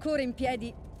sia ancora in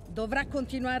piedi dovrà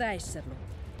continuare a esserlo.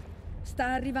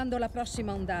 Sta arrivando la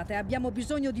prossima ondata e abbiamo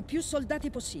bisogno di più soldati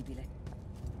possibile.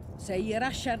 Se i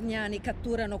rasciarniani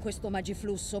catturano questo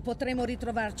magiflusso, potremo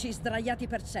ritrovarci sdraiati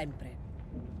per sempre.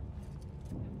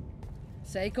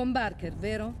 Sei con Barker,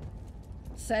 vero?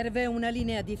 Serve una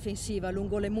linea difensiva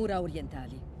lungo le mura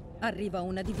orientali. Arriva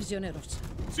una divisione rossa.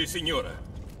 Sì, signora.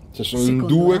 Se sono in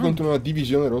due contro una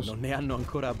divisione rossa. Non ne hanno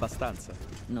ancora abbastanza.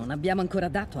 Non abbiamo ancora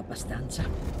dato abbastanza.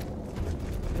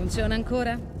 Funziona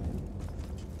ancora?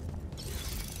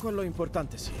 Quello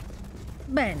importante sì.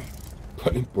 Bene.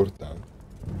 Quello importante.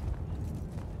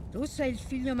 Tu sei il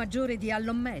figlio maggiore di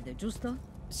Allommed, giusto?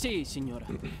 Sì, signora.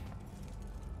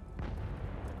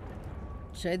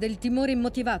 C'è del timore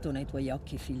immotivato nei tuoi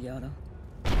occhi, figliolo.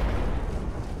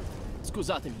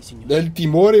 Scusatemi, signora. Del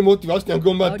timore immotivato, stiamo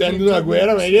combattendo una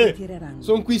guerra, ma che...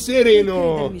 Sono qui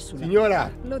sereno,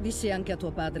 signora. Lo dissi anche a tuo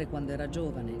padre quando era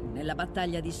giovane, nella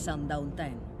battaglia di Sundown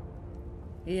Ten.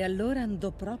 E allora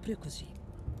andò proprio così.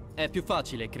 È più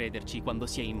facile crederci quando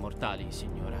si è immortali,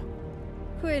 signora.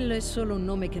 Quello è solo un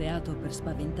nome creato per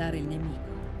spaventare il nemico.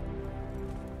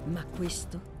 Ma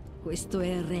questo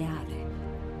è reale.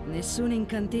 Nessun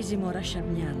incantesimo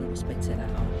rasciarniano lo spezzerà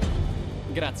oggi.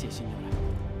 Grazie, signora.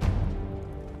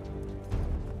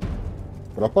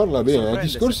 Però parla bene, i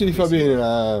discorsi li fa bene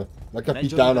la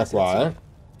capitana qua, eh.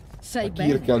 Sai bene.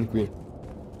 Kirkland qui.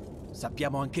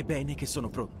 Sappiamo anche bene che sono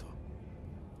pronto.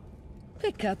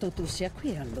 Peccato tu sia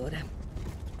qui allora.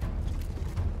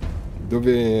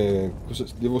 Dove...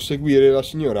 Devo seguire la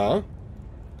signora?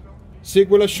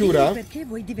 Segue la Shura? Perché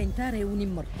vuoi diventare un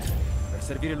immortale? Per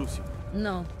servire Lucio.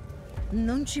 No,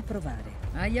 non ci provare.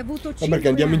 Hai avuto 5 anni. Perché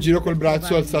andiamo in giro col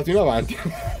braccio alzato in avanti.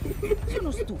 Sono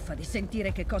stufa di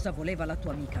sentire che cosa voleva la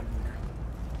tua amica Luna.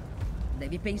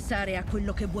 Devi pensare a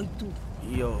quello che vuoi tu.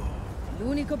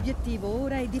 L'unico obiettivo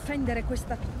ora è difendere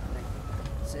questa torre.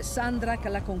 Se Sandrak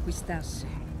la conquistasse,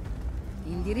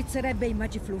 Indirizzerebbe i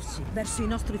magiflussi verso i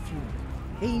nostri fiumi.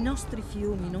 E i nostri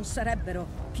fiumi non sarebbero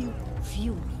più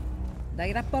fiumi.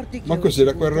 Dai rapporti che ma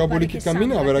cos'era quel robo lì che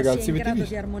camminava, ragazzi? È in Avete grado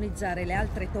visto? di armonizzare le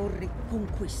altre torri con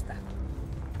questa.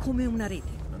 Come una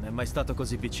rete. Non è mai stato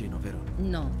così vicino, vero?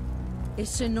 No. E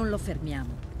se non lo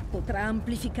fermiamo, potrà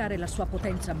amplificare la sua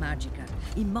potenza magica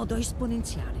in modo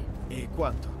esponenziale. E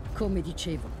quanto? Come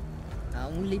dicevo, a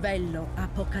un livello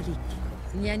apocalittico.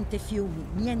 Niente fiumi,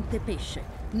 niente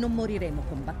pesce. Non moriremo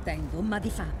combattendo, ma di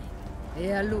fame.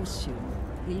 E a Lucio,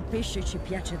 il pesce ci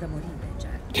piace da morire, già.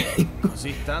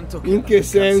 Così tanto che in che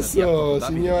senso,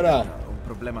 signora? Un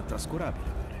problema trascurabile.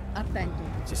 Attento.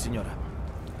 Sì, signora.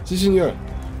 Sì, signora.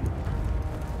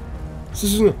 Sì,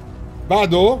 signora.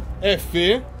 Vado?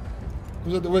 F?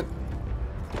 Cosa dove...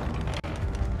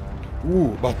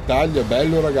 battaglia,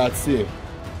 bello, ragazzi.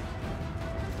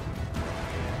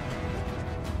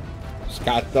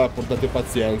 Scatta, portate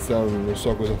pazienza, non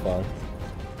so cosa fare.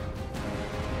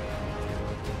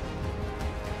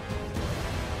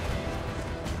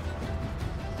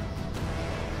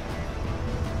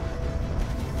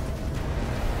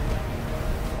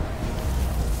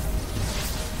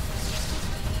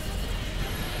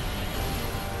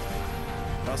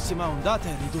 Prossima ondata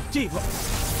è riduttivo.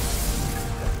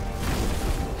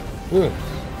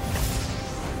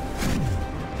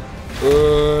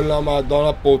 La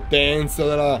madonna potenza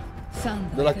della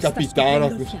capitana.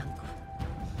 Lo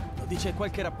dice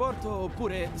qualche rapporto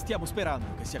oppure stiamo sperando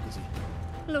che sia così?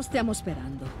 Lo stiamo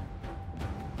sperando.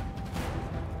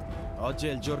 Oggi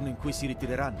è il giorno in cui si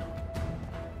ritireranno.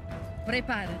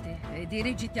 Preparati e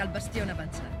dirigiti al bastione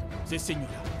avanzato. Sì,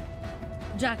 signora.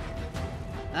 Jack,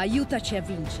 aiutaci a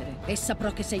vincere e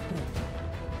saprò che sei pronto.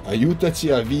 Aiutaci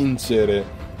a vincere.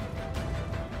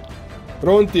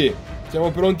 Pronti? Siamo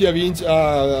pronti a vincere,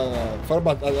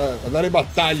 a dare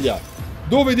battaglia.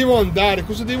 Dove devo andare?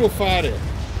 Cosa devo fare?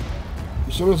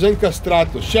 Mi sono già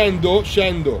incastrato. Scendo?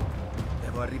 Scendo.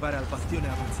 Devo arrivare al bastione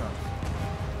avanzato.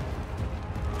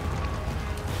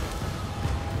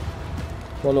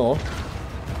 Ma no?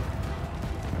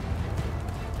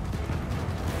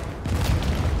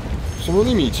 Sono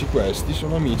nemici questi?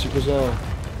 Sono amici? Cosa...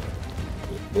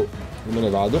 io me ne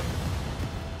vado.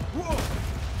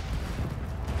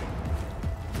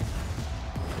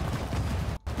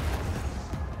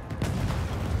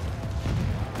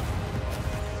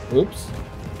 Ops.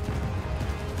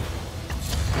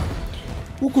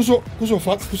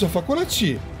 Cosa fa quella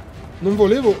C? Non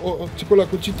volevo... c'è quella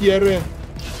con CTR...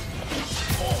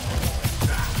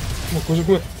 Ma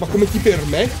come ti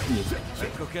permetti?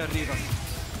 Ecco che arriva.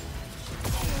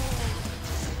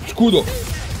 Scudo.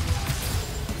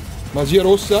 Magia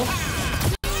rossa.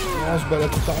 Ho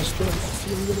sbagliato tasto, ragazzi,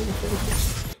 non volevo fare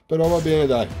questo. Però va bene,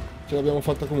 dai. Ce l'abbiamo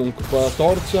fatta comunque. Qua la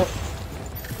torcia.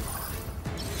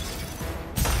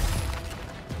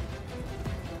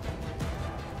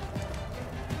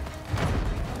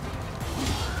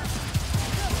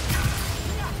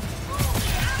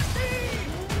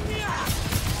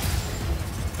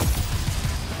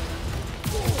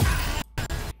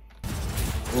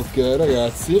 Ok,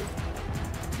 ragazzi,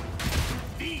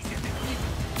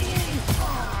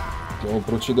 stiamo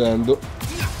procedendo.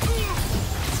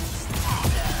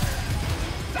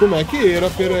 Com'è che era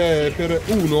per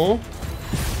uno?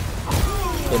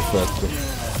 Perfetto.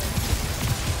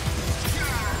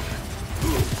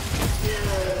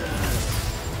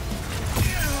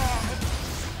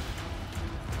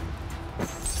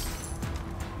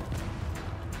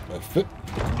 F.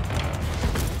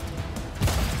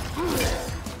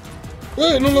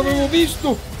 Non l'avevo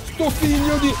visto! Sto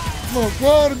figlio di... Ma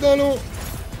guardalo!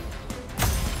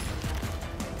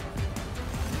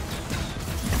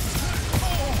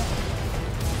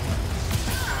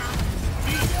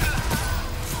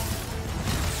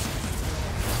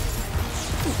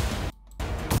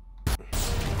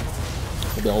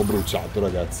 Abbiamo bruciato,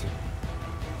 ragazzi.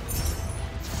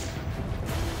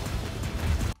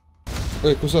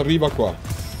 Cosa arriva qua?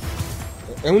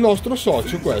 È un nostro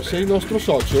socio questo? Sei il nostro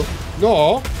socio?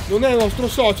 No? Non è il nostro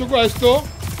socio questo?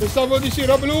 Pensavo di sì,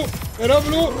 era blu! Era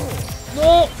blu!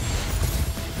 No!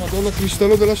 Madonna,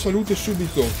 cristallo della salute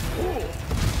subito!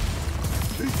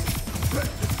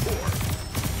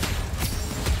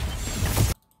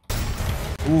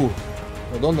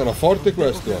 Madonna, era forte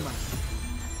questo!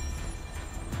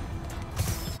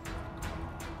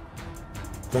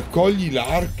 Raccogli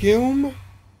l'Archeum.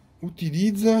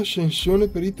 Utilizza ascensione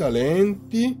per i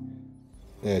talenti.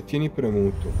 Tieni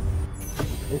premuto.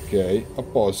 Ok, a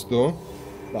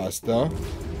posto. Basta.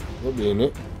 Va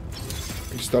bene.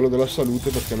 Cristallo della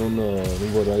salute perché non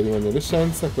vorrei rimanere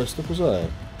senza. Questo cos'è?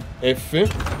 F.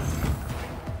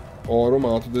 Ho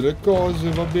romato delle cose,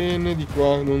 va bene. Di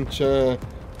qua non c'è.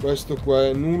 Questo qua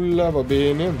è nulla, va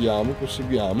bene. Andiamo,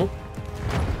 proseguiamo.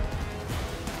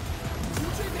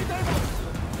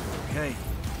 Ok,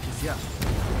 ci siamo.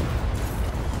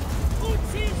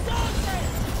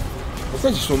 Ma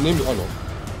qua ci sono nemici. Ah no.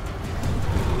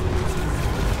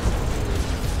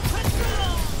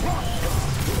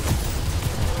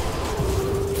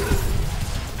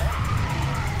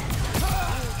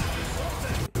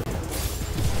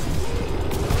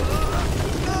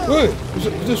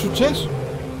 Cos'è successo?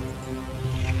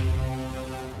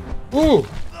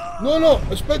 No, no,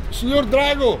 aspetta, signor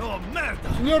Drago! Oh,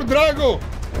 merda! Signor Drago!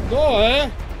 No,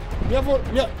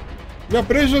 mi ha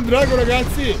preso il drago,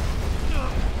 ragazzi!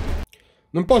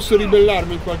 Non posso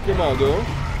ribellarmi in qualche modo?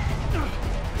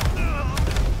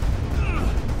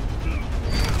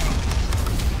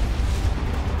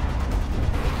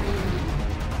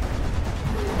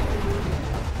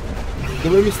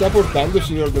 Dove mi sta portando il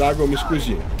signor Drago? Mi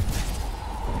scusi.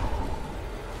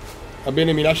 Va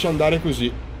bene, mi lascia andare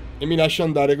così. E mi lascia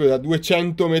andare così a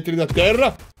 200 metri da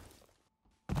terra.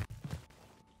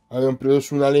 Abbiamo preso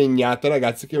su una legnata,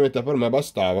 ragazzi, che a metà per me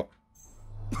bastava.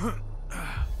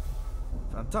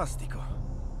 Fantastico.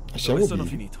 Siamo Dove sono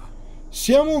vivi. finito?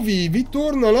 Siamo vivi,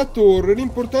 torna alla torre.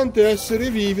 L'importante è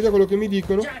essere vivi, da quello che mi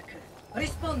dicono. Jack,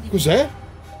 rispondi. Cos'è?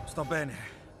 Sto bene.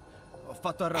 Ho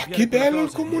fatto arrabbiare. Che bello quella il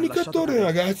cosa, comunicatore,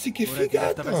 ragazzi, che Ora è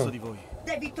diretta verso figata. di voi.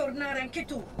 Devi tornare anche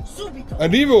tu, subito.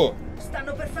 Arrivo.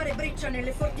 Stanno per fare breccia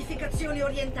nelle fortificazioni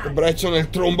orientali. Breccia nel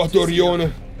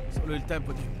trombatorione. Solo il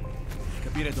tempo di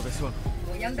capire dove sono.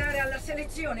 Vuoi andare alla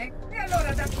selezione? E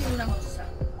allora datti una mossa.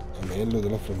 Anello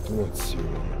della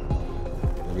frantumazione.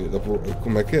 Vabbè, dopo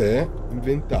com'è che è?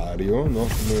 Inventario? No,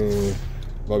 come...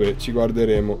 Vabbè, ci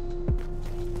guarderemo.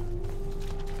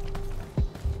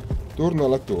 Torno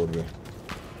alla torre.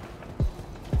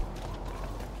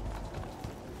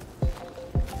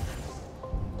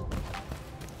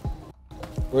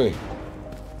 Uè.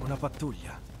 Una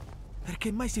pattuglia.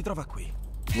 Perché mai si trova qui?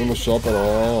 Non lo so,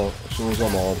 però sono già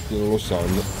morti, non lo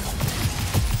sanno.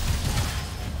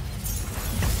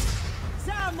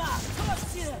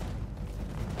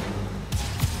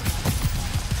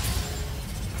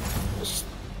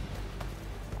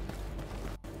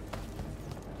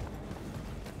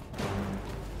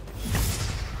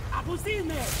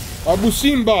 Abu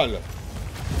Simbal!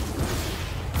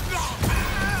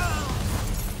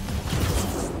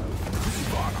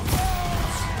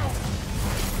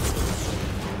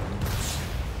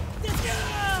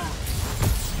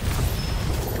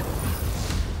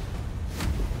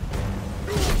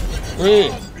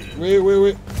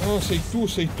 Uè. Ah,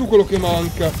 sei tu quello che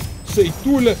manca. Sei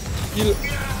tu il...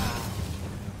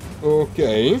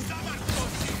 Ok.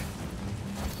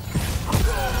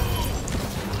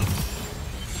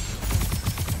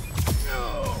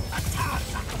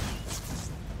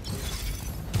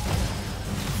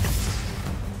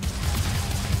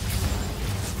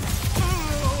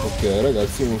 Ok,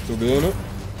 ragazzi, molto bene.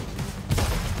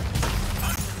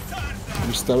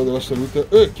 Cristallo della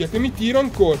salute. Chi è che mi tira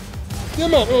ancora?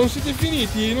 Ma non siete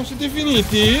finiti? Non siete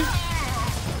finiti?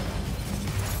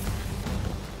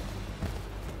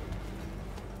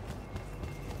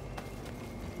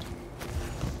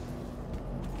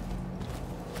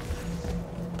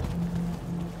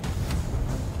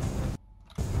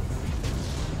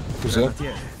 Cos'è?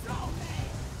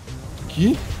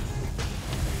 Chi?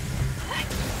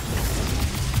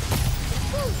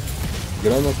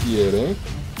 Granatiere?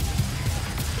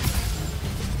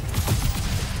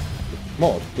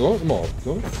 Morto?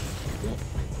 Morto?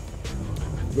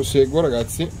 Lo seguo,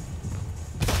 ragazzi.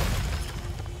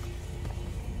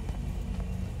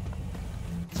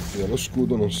 Lo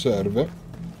scudo non serve.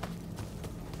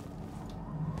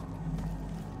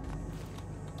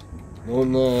 Non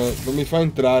mi fa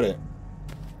entrare.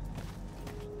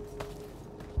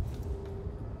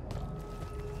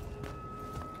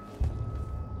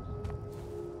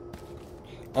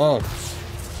 Ah,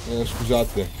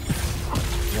 scusate.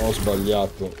 No, ho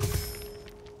sbagliato.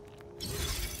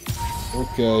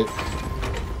 Ok.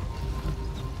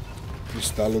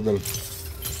 Cristallo del...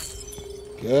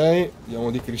 Ok, andiamo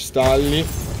di cristalli.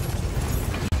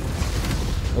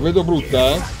 La vedo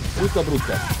brutta, eh?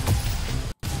 Brutta.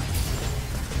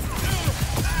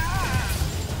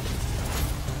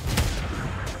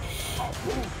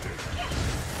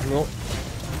 No.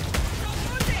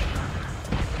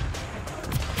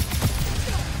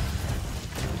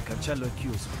 Il cancello è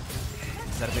chiuso.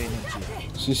 Serve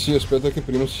energia. Sì, aspetta che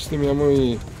prima sistemiamo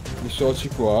i soci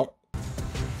qua.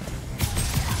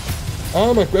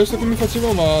 Ah, ma è questo che mi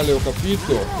faceva male, ho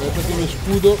capito. Aspetta che mi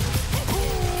scudo.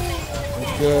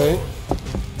 Ok.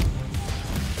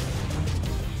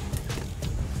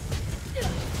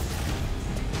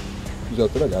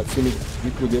 Scusate ragazzi,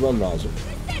 mi chiudeva il naso.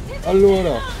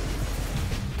 Allora,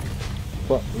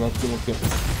 qua un attimo che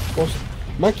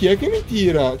ma chi è che mi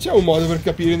tira? C'è un modo per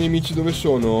capire i nemici dove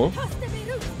sono?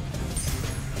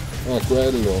 Ah,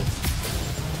 quello.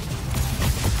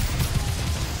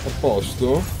 A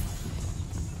posto.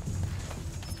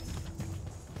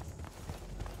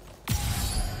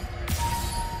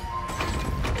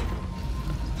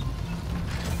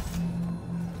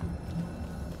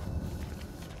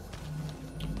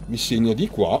 Mi segna di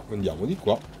qua, andiamo di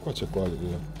qua. Qua c'è qua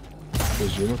il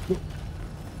casino più.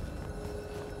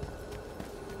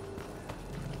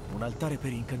 Un altare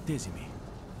per incantesimi.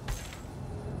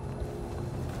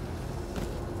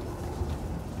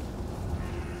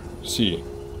 Sì.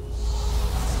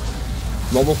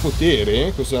 Nuovo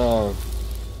potere? Cosa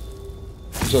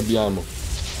abbiamo?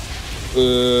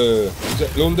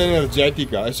 L'onda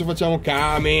energetica. Adesso facciamo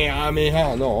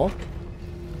Kamehameha, no?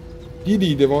 Di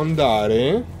lì devo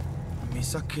andare. Mi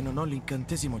sa che non ho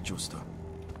l'incantesimo giusto.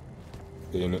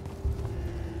 Bene.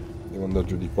 Devo andare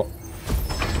giù di qua.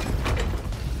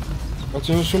 Ma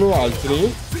ce ne sono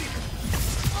altri?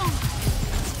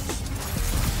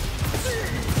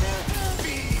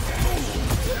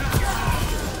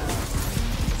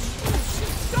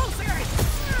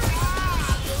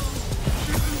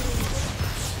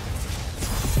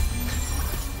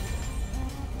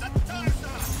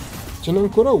 Ce n'è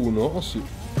ancora uno? Ah sì.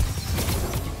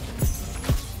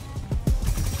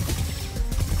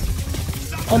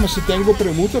 Ah, ma se tengo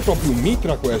premuto è proprio un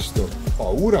mitra questo.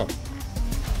 Paura.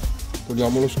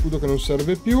 Togliamo lo scudo che non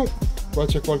serve più. Qua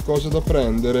c'è qualcosa da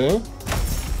prendere.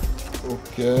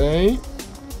 Ok.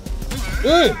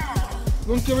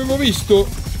 Non ti avevo visto,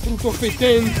 brutto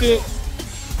fetente.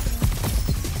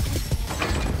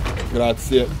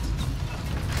 Grazie.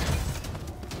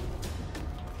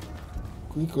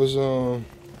 Qui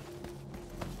cosa...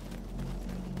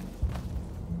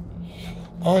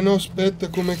 Ah no, aspetta,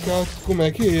 com'è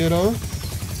che era?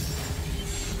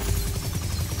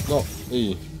 No,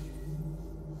 ehi.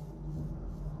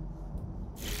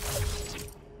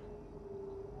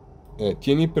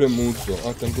 Tieni premuto.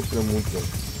 Ah, tengo premuto.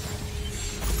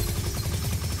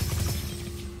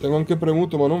 Tengo anche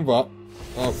premuto, ma non va.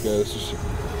 Ah, ok, adesso sì.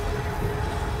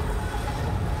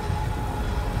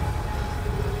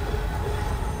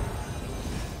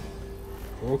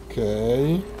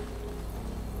 Ok.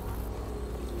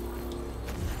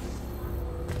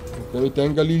 Mi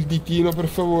tenga lì il ditino, per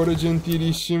favore,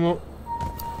 gentilissimo.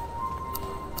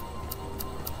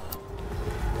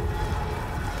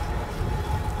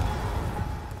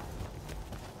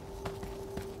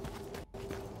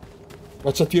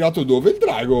 Ma ci ha tirato dove il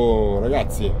drago,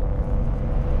 ragazzi?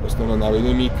 Questa è una nave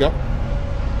nemica.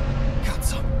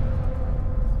 Cazzo.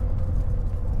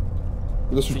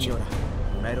 Cosa succede? Signora,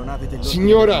 un'aeronave dell'ordine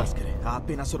Signora! delle maschere ha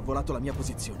appena sorvolato la mia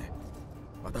posizione.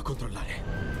 Vado a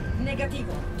controllare.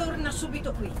 Negativo, torna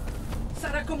subito qui.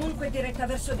 Sarà comunque diretta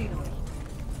verso di noi.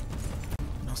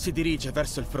 Non si dirige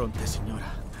verso il fronte, signora.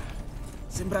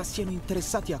 Sembra siano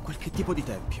interessati a qualche tipo di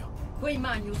tempio. Quei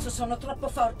Magnus sono troppo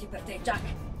forti per te,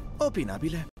 Jack.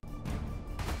 Opinabile.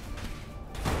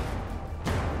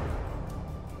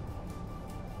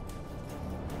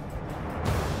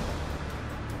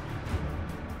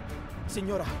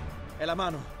 Signora, è la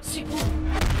mano.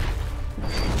 Sicuro.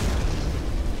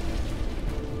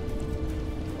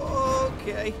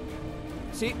 Ok.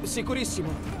 Sì, sicurissimo.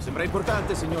 Sembra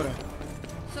importante, signora.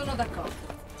 Sono d'accordo.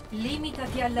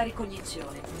 Limitati alla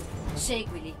ricognizione.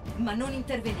 Seguili, ma non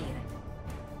intervenire.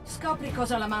 Scopri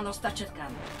cosa la mano sta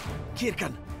cercando.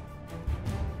 Kirkan.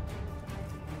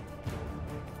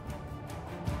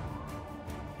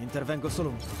 Intervengo solo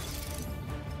un po'.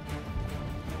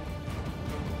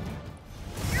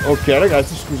 Ok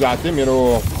ragazzi, scusate, mi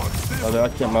avevano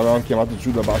chiamato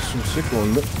giù da basso un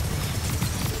secondo.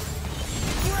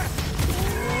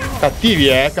 Cattivi,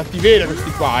 cattiveria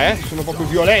questi qua, sono proprio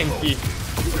violenti.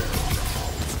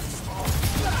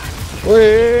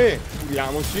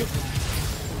 Curiamoci.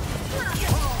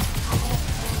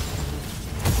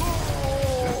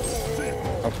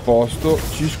 A posto,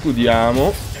 ci scudiamo.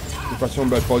 E facciamo un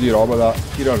bel po' di roba da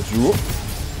tirar giù.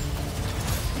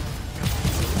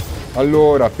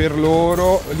 Allora, per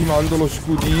loro gli mando lo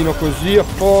scudino così, a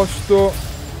posto.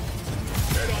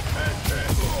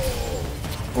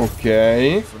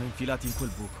 Ok. Sono infilati in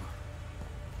quel buco.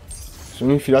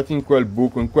 Sono infilati in quel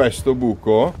buco, in questo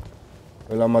buco.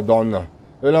 E la Madonna.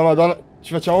 E la Madonna.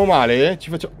 Ci facciamo male? Ci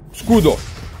facciamo... Scudo!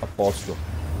 A posto.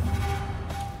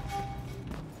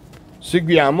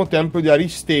 Seguiamo, tempo di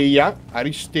Aristeia.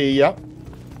 Aristeia.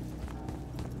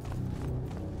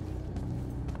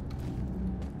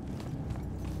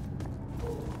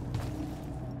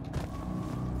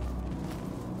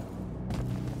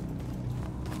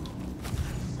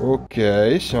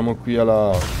 Ok, siamo qui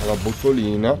alla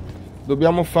botolina.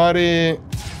 Dobbiamo fare...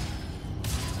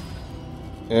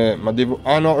 ma devo...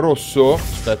 Ah no, rosso.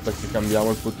 Aspetta che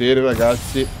cambiamo il potere,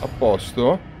 ragazzi. A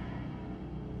posto.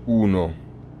 1.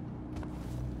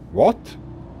 What?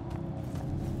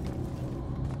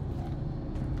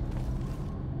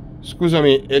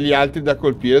 Scusami, e gli altri da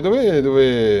colpire? Dove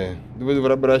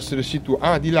dovrebbero essere situati?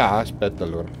 Ah, di là? Aspetta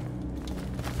allora.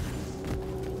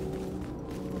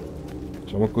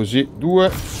 Facciamo così. 2.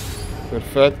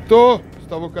 Perfetto.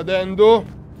 Stavo cadendo.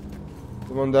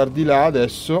 Devo andare di là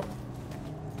adesso.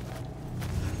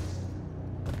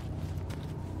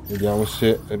 Vediamo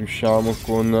se riusciamo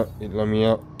con la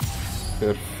mia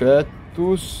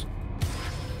Perfettus.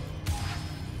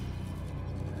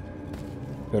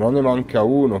 Però ne manca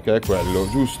uno, che è quello,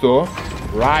 giusto?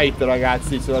 Right,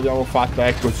 ragazzi, ce l'abbiamo fatta,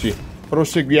 eccoci.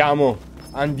 Proseguiamo,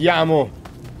 andiamo.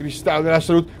 Cristallo della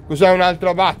salute. Cos'è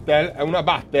un'altra battle? È una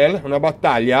battle? Una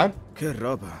battaglia? Che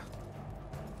roba.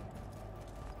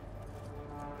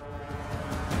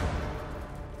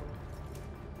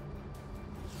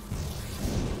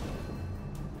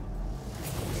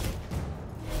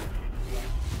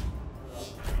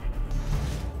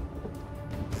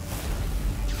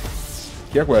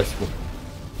 Chi è questo?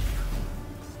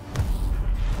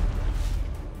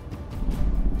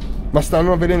 Ma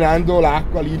stanno avvelenando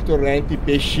l'acqua lì, i torrenti, i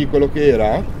pesci, quello che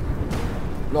era?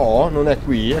 No, non è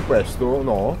qui, è questo?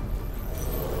 No.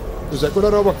 Cos'è quella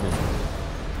roba qui?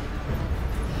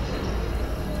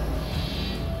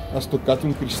 Ha stoccato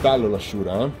un cristallo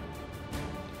l'asciura, eh?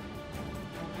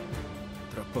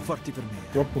 Troppo forti per me.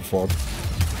 Troppo forti.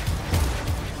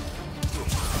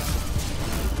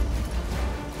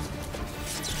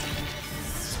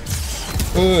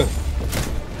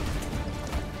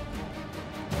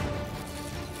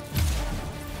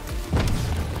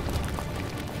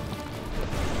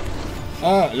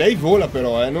 Ah, lei vola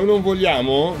però, noi non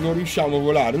vogliamo, non riusciamo a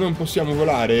volare, non possiamo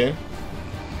volare.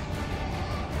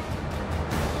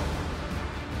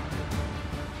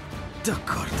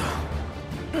 D'accordo.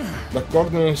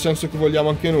 D'accordo nel senso che vogliamo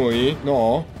anche noi?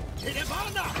 No? Se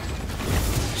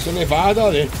ne vada, ha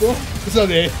detto. Cosa ha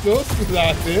detto?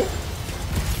 Scusate.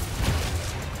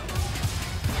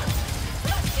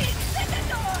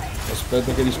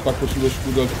 Aspetta che gli spacco sullo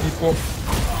scudo al tipo.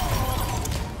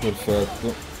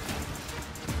 Perfetto.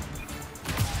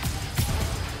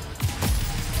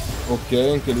 Ok,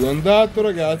 anche lui è andato,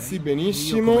 ragazzi,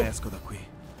 benissimo. Io come esco da qui?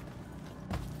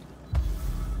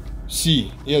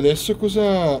 Sì, e adesso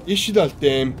cosa? Esci dal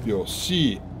tempio,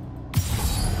 sì.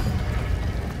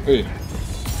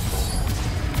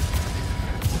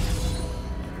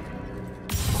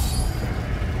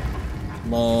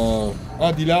 Ma...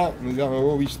 Ah, di là, non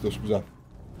l'avevo visto, scusate.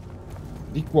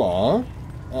 Di qua?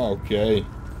 Ah, ok.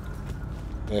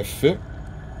 F.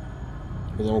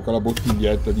 Vediamo qua la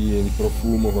bottiglietta di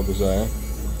profumo, qua cos'è?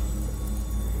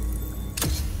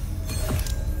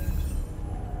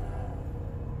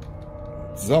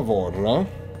 Zavorra.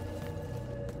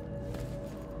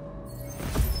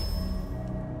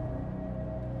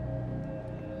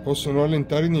 Possono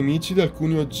allentare i nemici da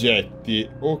alcuni oggetti.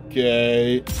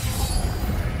 Ok.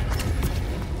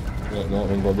 No,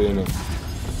 non va bene.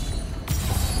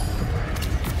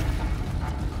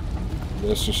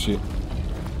 Adesso sì.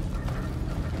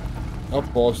 A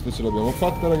posto, ce l'abbiamo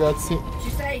fatta, ragazzi.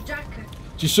 Ci sei, Jack?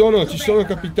 Ci sono,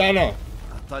 capitana.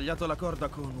 Ha tagliato la corda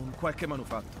con un qualche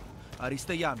manufatto.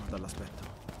 Aristeiano dall'aspetto.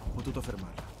 Ho potuto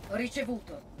fermarla. Ho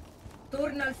ricevuto.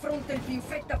 Torna al fronte il più in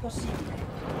fretta possibile.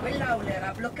 Quell'Auler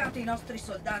ha bloccato i nostri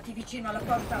soldati vicino alla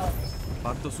porta ovest.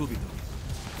 Parto subito.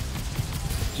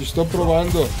 Ci sto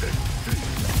provando.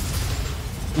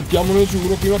 Buttiamone giù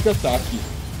uno prima che attacchi.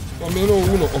 Almeno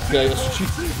uno. Ok, adesso ci...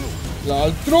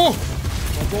 L'altro.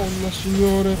 Madonna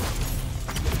signore.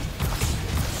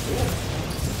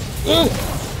 No.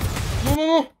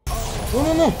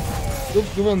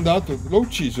 Dove è andato? L'ho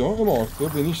ucciso? È morto?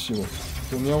 Benissimo.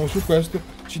 Torniamo su questo.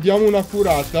 Ci diamo una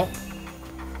curata.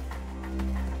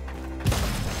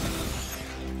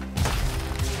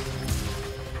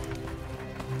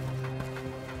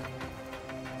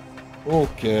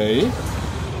 Ok.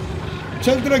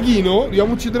 C'è il draghino.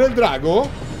 Dobbiamo uccidere il drago.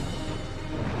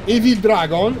 Evil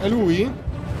Dragon. È lui?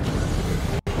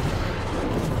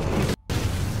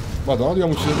 Madonna,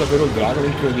 dobbiamo uccidere davvero il drago.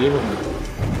 Non credevo.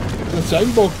 Cosa c'ha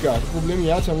in bocca? Che problemi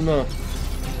ha? C'ha una...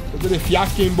 delle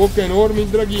fiacche in bocca enormi il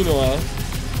draghino,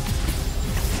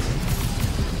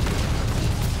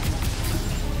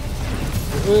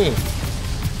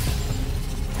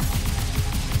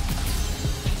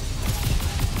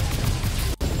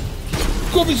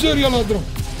 Che miseria, ladro!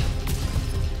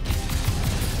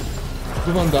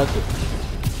 Dove è andato?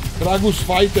 Dragus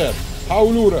Fighter.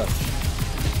 Aulur.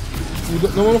 Scudo.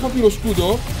 Non me lo fa più lo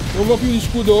scudo? Non va più di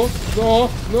scudo? No,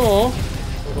 no.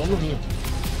 Madonna mia.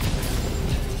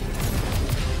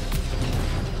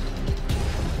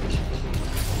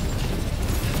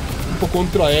 Tipo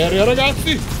contraerea,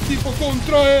 ragazzi. Tipo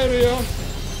contraerea.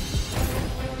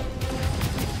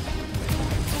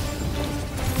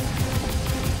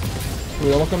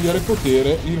 Proviamo a cambiare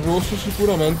potere. Il rosso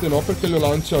sicuramente no, perché lo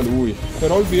lancia lui.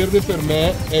 Però il verde per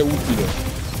me è utile.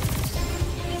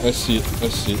 Eh sì, eh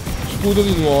sì. Scudo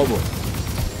di nuovo.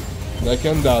 Dai che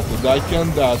è andato, dai che è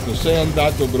andato. Sei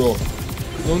andato, bro.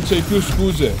 Non c'hai più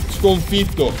scuse.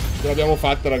 Sconfitto. Ce l'abbiamo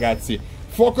fatta, ragazzi.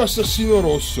 Fuoco assassino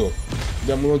rosso.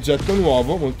 Abbiamo un oggetto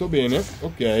nuovo, molto bene.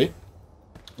 Ok.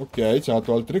 Ok, ci ha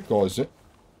dato altre cose.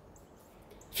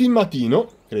 Filmatino,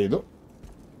 credo.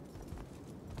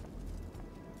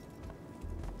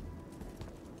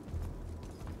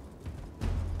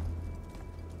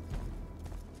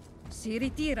 Si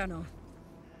ritirano.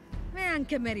 È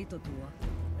anche merito tuo.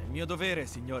 È il mio dovere,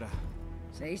 signora.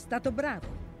 Sei stato bravo.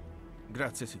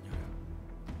 Grazie, signora.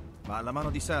 Ma alla mano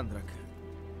di Sandrak,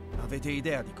 avete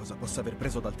idea di cosa possa aver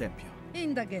preso dal tempio?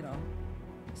 Indagherò.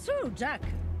 Su, Jack.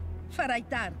 Farai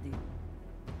tardi.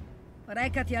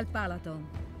 Recati al Palaton.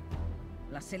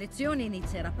 La selezione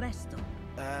inizierà presto.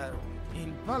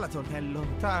 Il Palaton è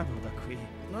lontano da qui.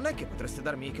 Non è che potreste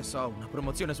darmi, che so, una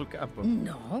promozione sul campo?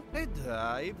 No. E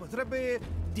dai, potrebbe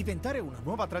diventare una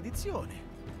nuova tradizione.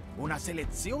 Una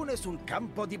selezione sul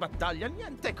campo di battaglia.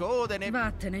 Niente code né...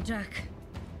 Vattene, Jack.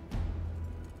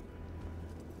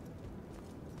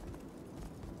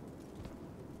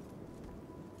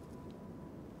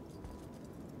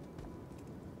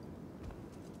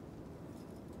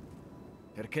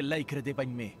 Perché lei credeva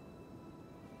in me.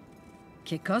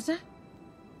 Che cosa?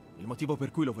 Il motivo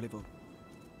per cui lo volevo...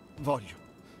 Voglio.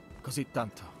 Così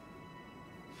tanto.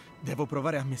 Devo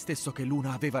provare a me stesso che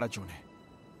Luna aveva ragione.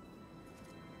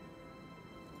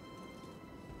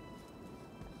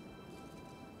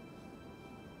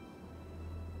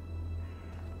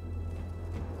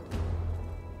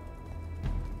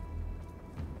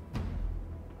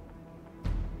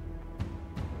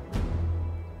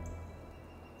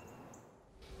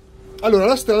 Allora,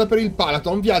 la strada per il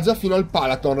Palaton viaggia fino al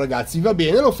Palaton, ragazzi. Va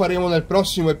bene, lo faremo nel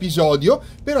prossimo episodio.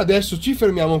 Per adesso ci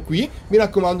fermiamo qui. Mi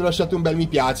raccomando, lasciate un bel mi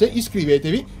piace,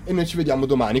 iscrivetevi e noi ci vediamo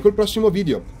domani col prossimo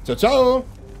video. Ciao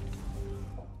ciao!